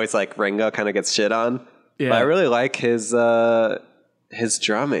then it's always like Ringo kind of gets shit on. Yeah. But I really like his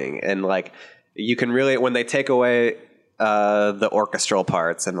drumming, and like you can really, when they take away the orchestral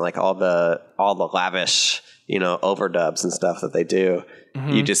parts and like all the lavish, you know, overdubs and stuff that they do,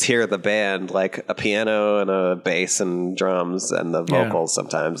 you just hear the band, like a piano and a bass and drums and the vocals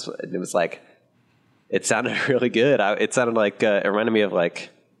sometimes. It was like, it sounded really good. It sounded like, it reminded me of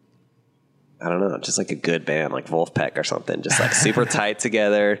like, I don't know, just like a good band, like Wolfpack or something, just like super tight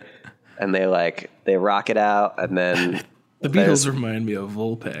together, and they rock it out, and then The Beatles remind me of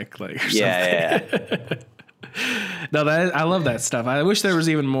Volpec, like, or yeah. No, I love that stuff. I wish there was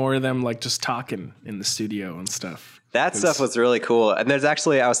even more of them, like, just talking in the studio and stuff. That stuff was really cool. And there's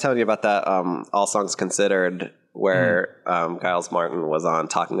actually, I was telling you about that All Songs Considered, where Giles Martin was on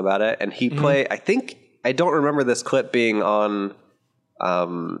talking about it, and he played, I don't remember this clip being on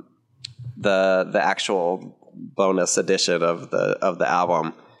the actual bonus edition of the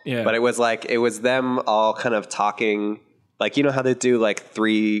album. Yeah. But it was them all kind of talking, like, you know how they do like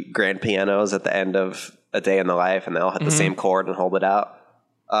 3 grand pianos at the end of A Day in the Life, and they all hit the same chord and hold it out.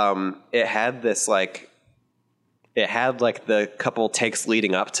 It had the couple takes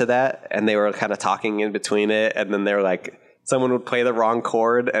leading up to that, and they were kind of talking in between it, and then they were like, someone would play the wrong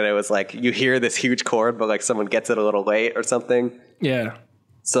chord, and it was like, you hear this huge chord, but like someone gets it a little late or something. Yeah.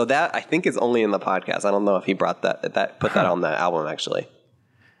 So that, I think, is only in the podcast. I don't know if he brought put that on the album, actually.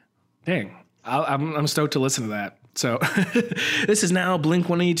 Dang. I'm stoked to listen to that. So this is now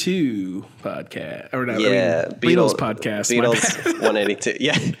Blink-182 podcast, or not, Yeah, Beatles podcast. Beatles 182.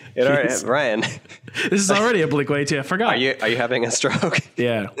 Yeah, it already, Ryan. This is already a Blink-182. I forgot. Are you having a stroke?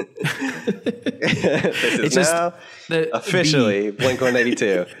 Yeah. This is just now officially Blink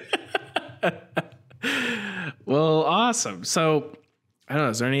 182. Well, awesome. So I don't know.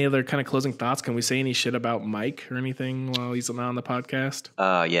 Is there any other kind of closing thoughts? Can we say any shit about Mike or anything while he's not on the podcast?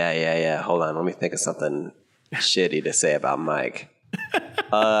 Oh yeah. Hold on, let me think of something shitty to say about Mike.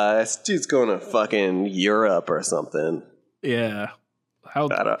 This dude's going to fucking Europe or something. Yeah. How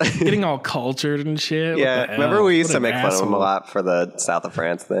I don't- getting all cultured and shit. Yeah, What the remember hell? we used What to an make fun of him a asshole. lot for the South of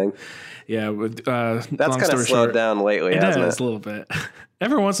France thing. Yeah, with, That's long kind of story slowed short, down lately, It hasn't has it? a little bit.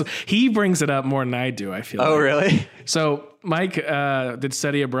 Every once he brings it up more than I do. I feel. Oh, like. really? So Mike did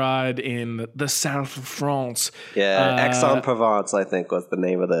study abroad in the south of France. Yeah, Aix-en-Provence, I think, was the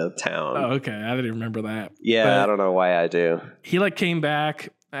name of the town. Oh, okay. I didn't remember that. Yeah, But I don't know why I do. he like came back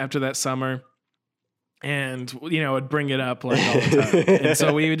after that summer and would bring it up like all the time. And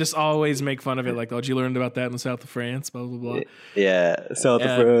so we would just always make fun of it, like, oh, did you learn about that in the south of France? Blah blah blah. Yeah, South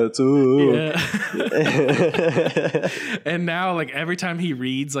of France. Ooh. Yeah. And now, like, every time he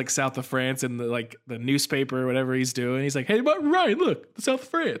reads like South of France in the newspaper or whatever he's doing, he's like, hey, but Ryan, look, the South of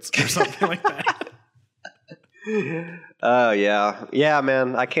France, or something like that. Oh yeah,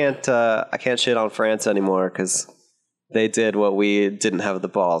 man. I can't shit on France anymore because they did what we didn't have the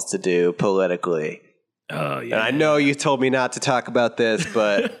balls to do politically. Oh yeah. And I know you told me not to talk about this,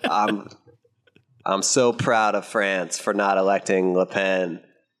 but I'm so proud of France for not electing Le Pen.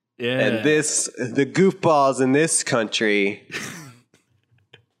 Yeah. And the goofballs in this country.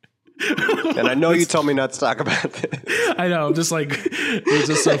 And I know you told me not to talk about this. I know. I'm just like, it was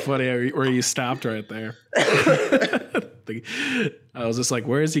just so funny where you stopped right there. I was just like,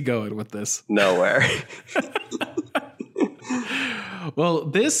 where is he going with this? Nowhere. Well,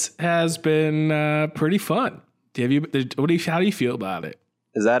 this has been pretty fun. How do you feel about it?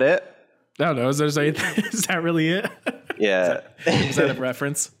 Is that it? I don't know. Is that really it? Yeah. Is that a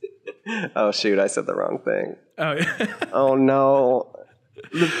reference? Oh shoot, I said the wrong thing. Oh, yeah. Oh no.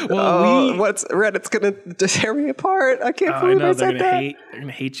 Well, what's Reddit's gonna tear me apart? I can't I believe know I they're said gonna that. hate. They're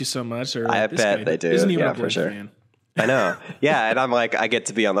gonna hate you so much. Or I this bet guy they do. Isn't even Yeah, a for Blink sure. fan. I know. Yeah, and I'm like, I get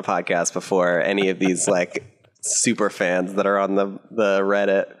to be on the podcast before any of these like super fans that are on the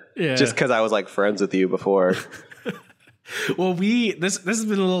Reddit. Yeah. Just because I was like friends with you before. Well, this has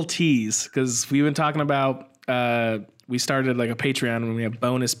been a little tease because we've been talking about. We started like a Patreon when we have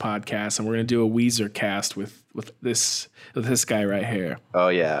bonus podcasts, and we're gonna do a Weezer cast with this guy right here. Oh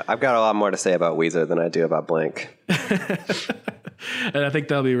yeah, I've got a lot more to say about Weezer than I do about Blink. And I think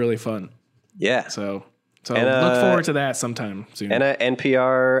that'll be really fun. Yeah. So And, look forward to that sometime soon. And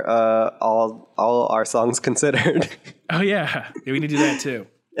NPR, all our songs considered. Oh yeah, we need to do that too.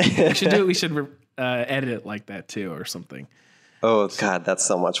 We should do it. We should edit it like that too, or something. Oh God, that's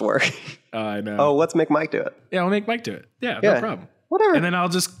so much work. I know. Oh, let's make Mike do it. Yeah, we'll make Mike do it. Yeah, Yeah. no problem. Whatever. And then I'll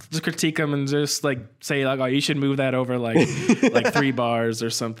just critique him and just like say like, oh, you should move that over like 3 bars or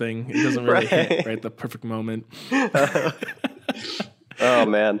something. It doesn't really hit right at the perfect moment. Oh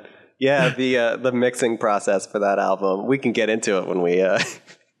man, yeah. The mixing process for that album, we can get into it when we.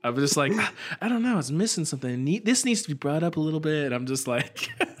 I was just like, I don't know, it's missing something. This needs to be brought up a little bit. I'm just like,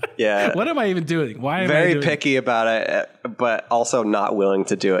 Yeah. what am I even doing? Why am I Very doing picky about it, but also not willing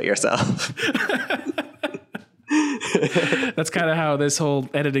to do it yourself. That's kind of how this whole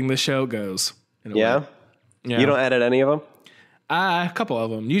editing the show goes. In a Yeah? way. Yeah. You don't edit any of them? A couple of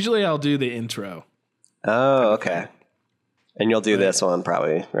them. Usually I'll do the intro. Oh, okay. And you'll do this one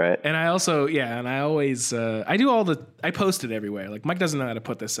probably, right? And I also, and I always, I post it everywhere. Like Mike doesn't know how to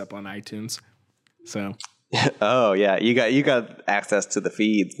put this up on iTunes. So, Oh yeah, you got access to the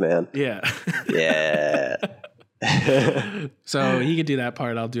feeds, man. yeah. Yeah. So he can do that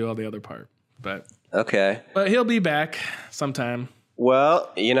part. I'll do all the other part. But he'll be back sometime.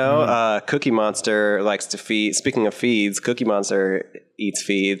 Well, Cookie Monster likes to feed. Speaking of feeds, Cookie Monster eats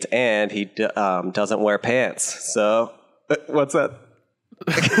feeds, and he doesn't wear pants. So, what's that?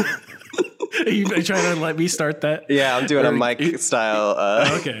 Are you trying to let me start that? Yeah, I'm doing a Mike style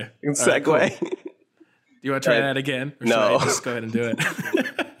Okay. segue. All right, cool. Do you want to try that again? Or No. should I just go ahead and do it?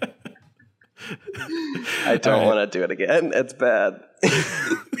 I don't want to do it again. It's bad.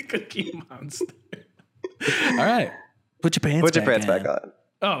 Cookie Monster. All right. Put your pants back on.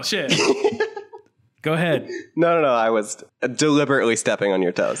 Oh, shit. Go ahead. No. I was deliberately stepping on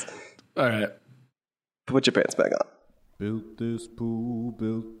your toes. All right. Put your pants back on. Built this pool,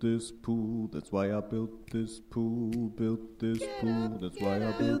 that's why I built this pool, built this pool, that's why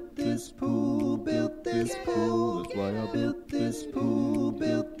I built this pool, built this pool, that's why I built this pool,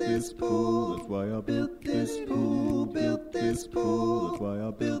 built this pool, that's why I built this pool, built this pool, that's why I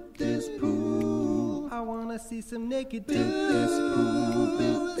built this pool. I wanna see some naked dudes. Built this pool,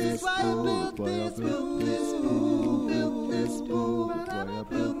 built this pool, that's why I built this pool, built this pool, that's why I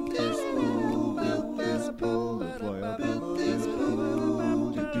built this pool, built this pool, that's why I built this pool.